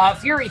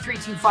 Fury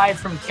 325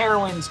 from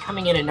Carowinds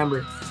coming in at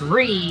number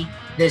 3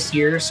 this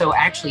year, so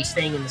actually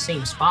staying in the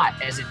same spot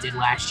as it did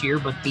last year,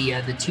 but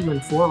the 2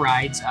 and 4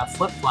 rides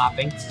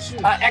flip-flopping.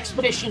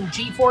 Expedition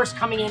G-Force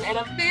coming in at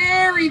a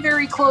very,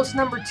 very close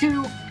number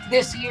 2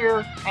 this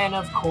year, and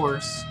of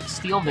course,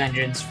 Steel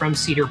Vengeance from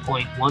Cedar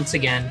Point once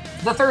again,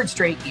 the 3rd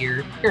straight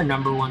year, your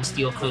number 1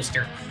 steel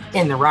coaster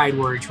in the Ride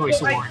Warrior Choice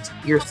Awards,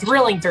 your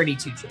Thrilling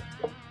 32 champion.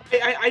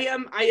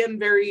 I am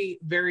very,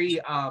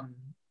 very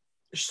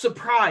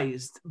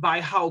surprised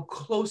by how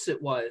close it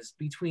was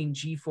between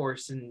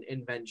G-Force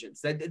and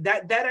Vengeance.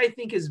 That I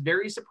think is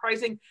very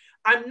surprising.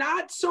 I'm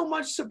not so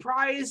much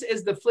surprised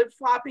as the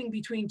flip-flopping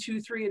between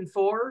 2, 3, and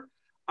 4.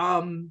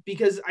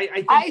 Because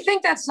I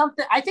think that's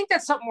something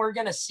we're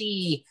going to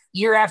see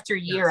year after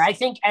year. Yes. I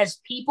think as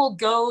people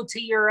go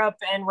to Europe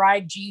and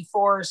ride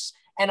G-Force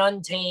and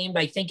Untamed,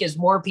 I think as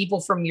more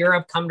people from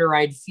Europe come to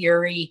ride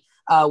Fury,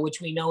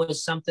 which we know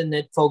is something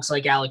that folks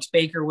like Alex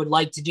Baker would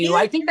like to do. Yeah,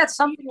 I think that's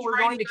something we're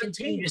going to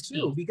continue to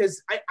see.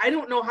 Because I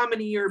don't know how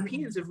many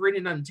Europeans have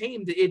ridden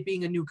Untamed, it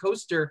being a new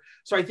coaster.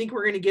 So I think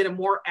we're going to get a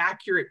more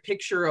accurate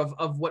picture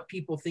of what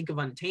people think of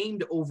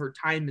Untamed over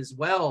time as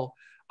well.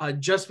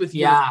 Just with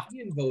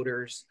European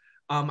voters,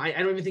 I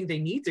don't even think they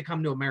need to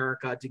come to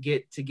America to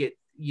get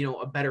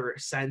a better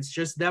sense.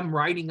 Just them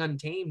riding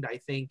Untamed, I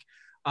think,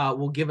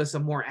 will give us a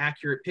more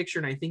accurate picture,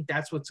 and I think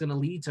that's what's going to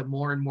lead to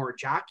more and more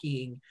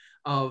jockeying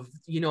of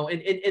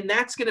and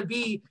that's going to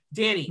be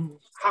Danny.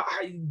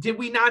 Did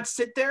we not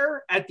sit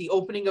there at the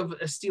opening of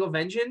a Steel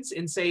Vengeance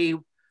and say?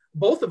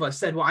 Both of us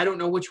said, well, I don't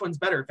know which one's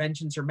better,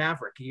 Vengeance or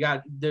Maverick.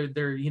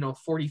 They're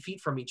 40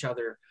 feet from each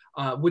other.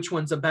 Which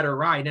one's a better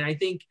ride? And I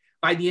think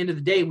by the end of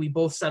the day, we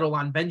both settle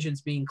on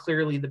Vengeance being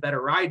clearly the better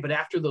ride. But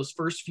after those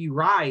first few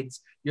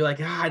rides, you're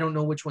like, I don't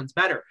know which one's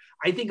better.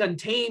 I think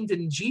Untamed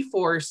and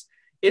G-Force,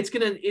 it's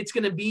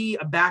gonna be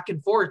a back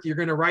and forth. You're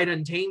gonna ride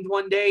Untamed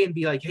one day and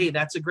be like, hey,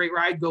 that's a great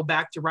ride. Go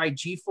back to ride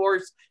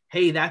G-Force.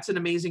 Hey, that's an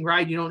amazing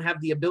ride. You don't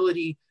have the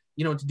ability,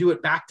 to do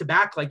it back to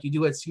back like you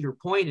do at Cedar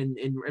Point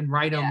and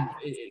ride them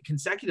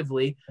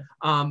consecutively.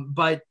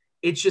 But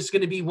it's just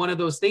going to be one of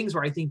those things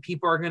where I think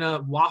people are going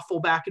to waffle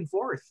back and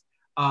forth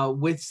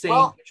with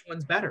saying which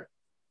one's better.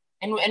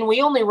 And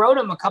we only rode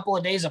them a couple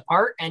of days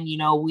apart, and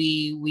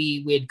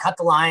we had cut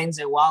the lines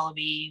at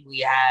Wallaby. We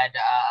had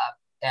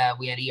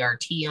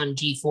ERT on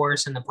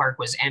G-Force, and the park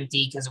was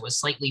empty because it was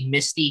slightly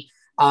misty.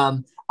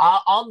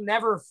 I'll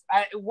never,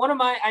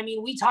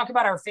 we talk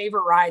about our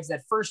favorite rides,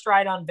 that first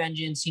ride on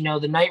Vengeance,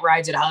 the night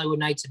rides at Hollywood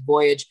Nights at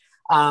Voyage.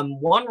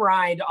 One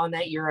ride on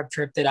that Europe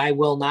trip that I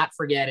will not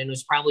forget, and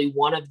was probably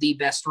one of the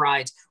best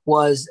rides,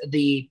 was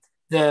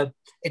it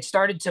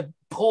started to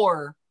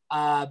pour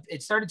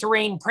It started to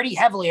rain pretty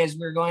heavily as we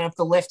were going up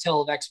the lift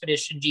hill of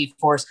Expedition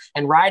G-Force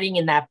and riding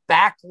in that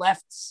back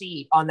left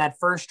seat on that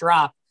first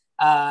drop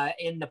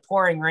in the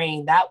pouring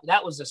rain.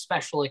 That was a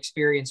special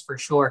experience for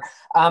sure.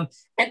 And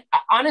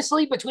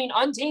honestly, between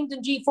Untamed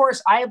and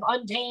G-Force, I have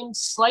Untamed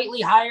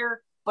slightly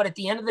higher. But at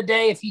the end of the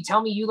day, if you tell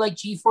me you like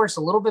G-Force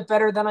a little bit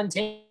better than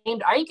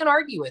Untamed, I ain't gonna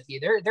argue with you.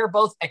 They're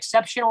both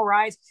exceptional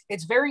rides.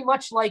 It's very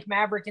much like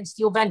Maverick and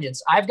Steel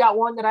Vengeance. I've got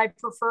one that I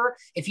prefer.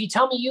 If you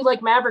tell me you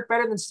like Maverick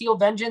better than Steel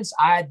Vengeance,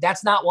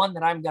 that's not one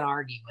that I'm gonna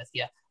argue with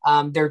you.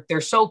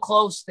 They're so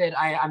close that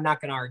I'm not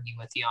gonna argue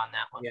with you on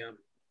that one. Yeah.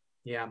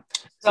 Yeah.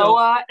 So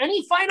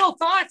any final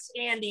thoughts,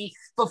 Andy,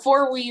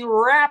 before we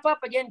wrap up?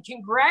 Again,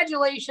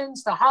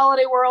 congratulations to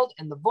Holiday World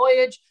and the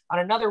Voyage on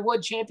another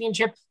Wood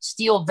Championship.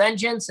 Steel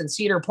Vengeance and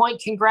Cedar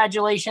Point,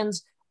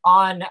 congratulations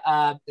on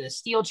the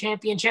Steel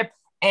Championship.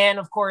 And,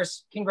 of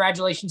course,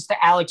 congratulations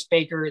to Alex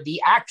Baker,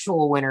 the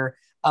actual winner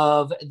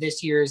of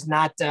this year's,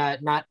 not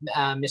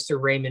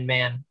Mr. Raymond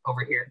Mann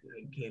over here.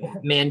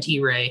 Man T.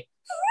 Ray.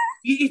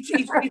 It's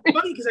funny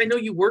because I know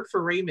you work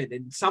for Raymond,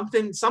 and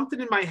something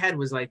in my head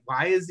was like,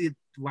 why is it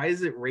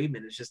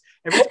Raymond? It's just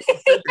every time I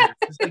said that,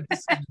 it's like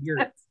this is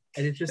weird,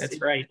 and it's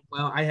just right.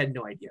 Well, I had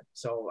no idea,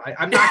 so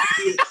I'm not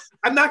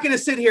going to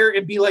sit here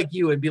and be like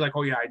you and be like,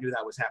 oh yeah, I knew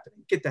that was happening.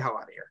 Get the hell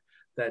out of here.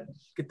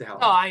 Get the hell.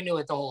 Oh, I knew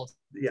it the whole time.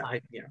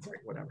 Yeah, right,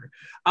 whatever.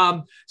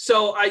 I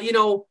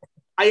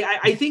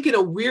think in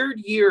a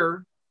weird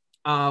year.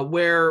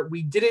 Where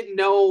we didn't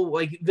know,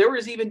 like there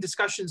was even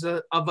discussions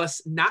of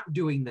us not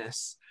doing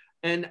this.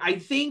 And I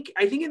think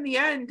in the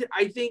end,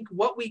 I think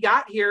what we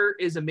got here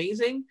is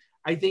amazing.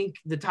 I think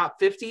the top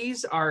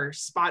 50s are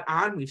spot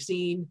on. We've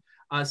seen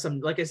some,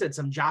 like I said,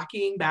 some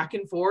jockeying back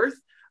and forth.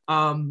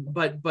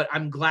 But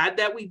I'm glad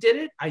that we did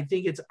it. I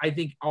think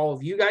all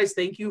of you guys,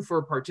 thank you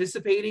for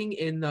participating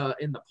in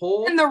the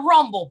poll. And the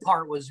Rumble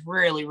part was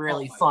really,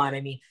 really fun. God.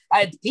 I mean,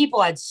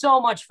 people had so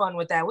much fun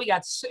with that. We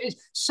got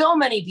so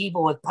many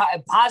people with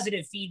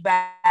positive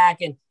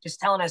feedback and just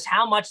telling us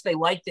how much they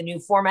like the new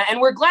format.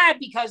 And we're glad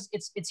because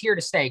it's here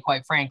to stay,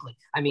 quite frankly.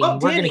 I mean, we're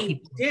going to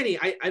keep. Danny,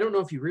 I don't know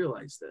if you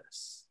realize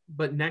this,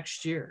 but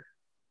next year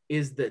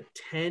is the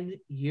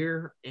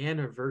 10-year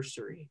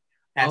anniversary.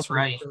 That's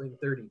right.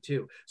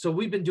 32. So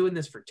we've been doing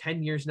this for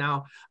 10 years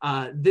now.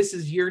 This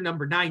is year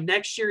number 9.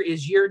 Next year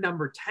is year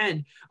number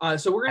 10.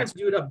 So we're going to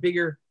do it up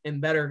bigger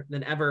and better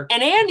than ever.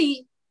 And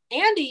Andy,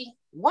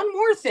 one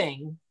more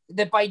thing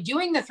that by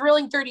doing the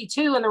Thrilling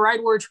 32 and the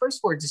Ride Warrior Choice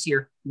Awards this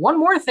year, one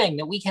more thing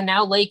that we can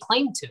now lay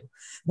claim to.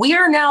 We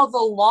are now the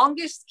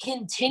longest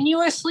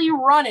continuously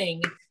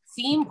running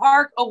theme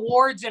park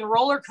awards and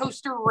roller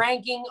coaster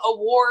ranking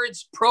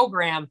awards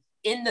program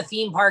in the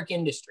theme park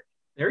industry.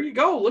 There you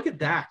go. Look at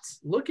that.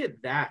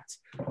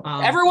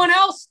 Everyone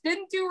else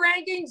didn't do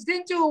rankings,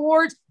 didn't do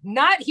awards.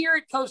 Not here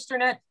at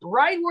COASTER.net.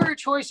 Ride Warrior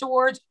Choice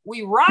Awards.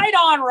 We ride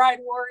on Ride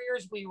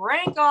Warriors. We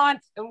rank on,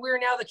 and we're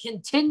now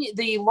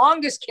the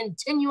longest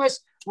continuous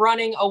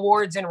running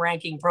awards and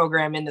ranking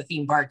program in the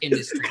theme park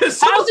industry. Because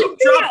some of them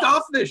dropped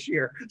off this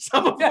year.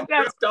 So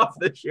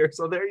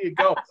there you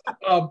go.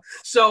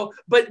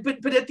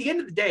 But at the end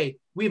of the day,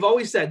 we've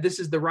always said this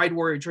is the Ride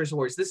Warrior Choice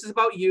Awards. This is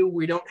about you.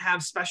 We don't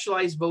have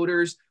specialized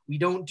voters. We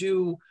don't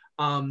do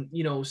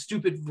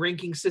stupid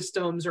ranking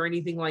systems or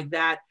anything like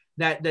that.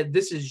 That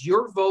this is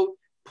your vote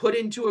put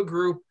into a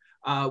group.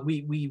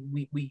 We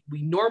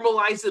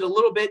normalize it a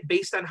little bit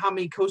based on how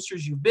many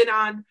coasters you've been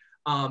on.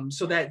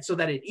 So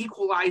that it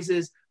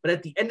equalizes. But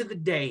at the end of the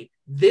day,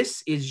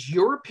 this is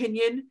your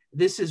opinion.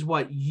 This is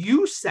what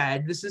you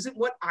said. This isn't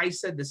what I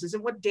said. This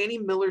isn't what Danny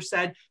Miller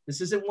said. This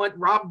isn't what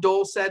Rob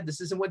Dole said.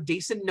 This isn't what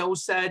Dason No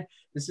said.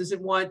 This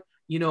isn't what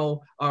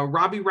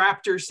Robbie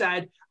Raptor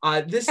said.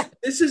 This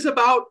is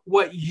about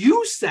what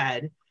you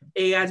said,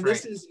 and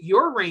this is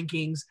your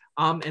rankings.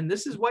 And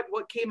this is what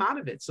came out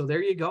of it. So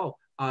there you go.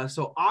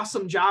 So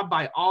awesome job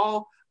by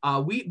all.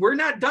 We're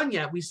not done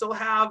yet. We still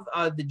have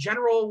the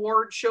general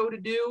award show to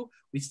do.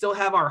 We still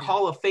have our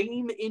Hall of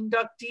Fame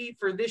inductee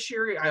for this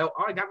year.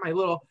 I got my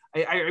little.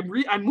 I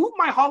moved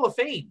my Hall of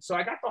Fame, so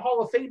I got the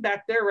Hall of Fame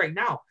back there right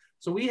now.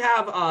 So we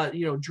have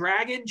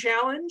Dragon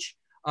Challenge,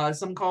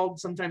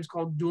 sometimes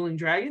called Dueling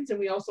Dragons, and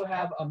we also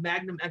have a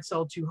Magnum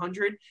XL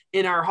 200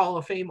 in our Hall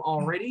of Fame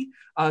already.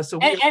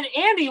 And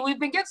Andy, we've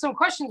been getting some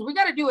questions. We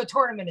got to do a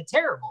Tournament of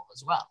Terrible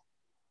as well.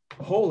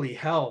 Holy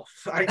hell.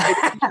 I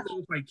don't even know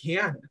if I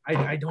can.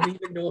 I don't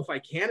even know if I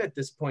can at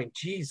this point.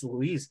 Jeez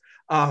Louise.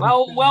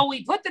 Well,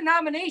 we put the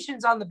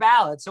nominations on the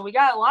ballot, so we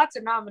got lots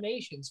of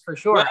nominations for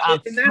sure.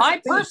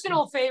 My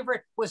personal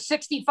favorite was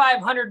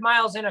 6,500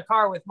 miles in a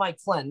car with Mike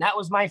Flynn. That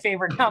was my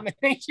favorite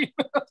nomination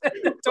of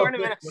the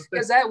tournament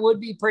because that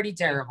would be pretty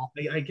terrible.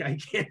 I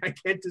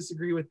can't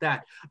disagree with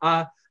that.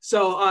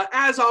 So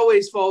as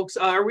always, folks,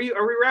 are we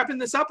wrapping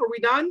this up? Are we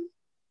done?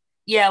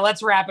 Yeah,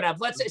 let's wrap it up.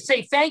 Let's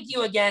say thank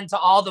you again to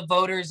all the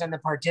voters and the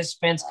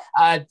participants.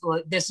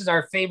 This is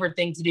our favorite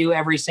thing to do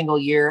every single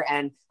year,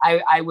 and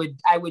I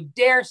would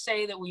dare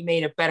say that we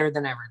made it better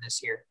than ever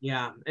this year.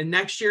 Yeah, and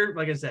next year,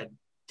 like I said,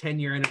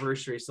 10-year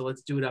anniversary. So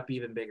let's do it up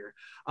even bigger.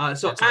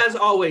 So as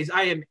always,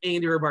 I am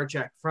Andy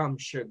Robarchek from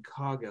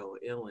Chicago,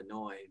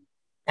 Illinois.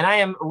 And I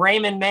am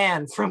Raymond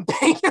Mann from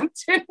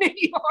Binghamton, New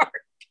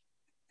York.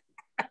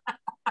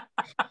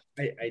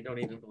 I don't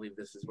even believe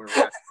this is where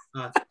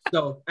we're at.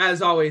 So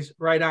as always,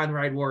 ride on,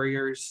 ride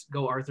Warriors.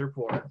 Go Arthur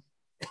Poor.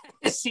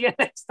 See you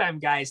next time,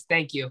 guys.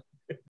 Thank you.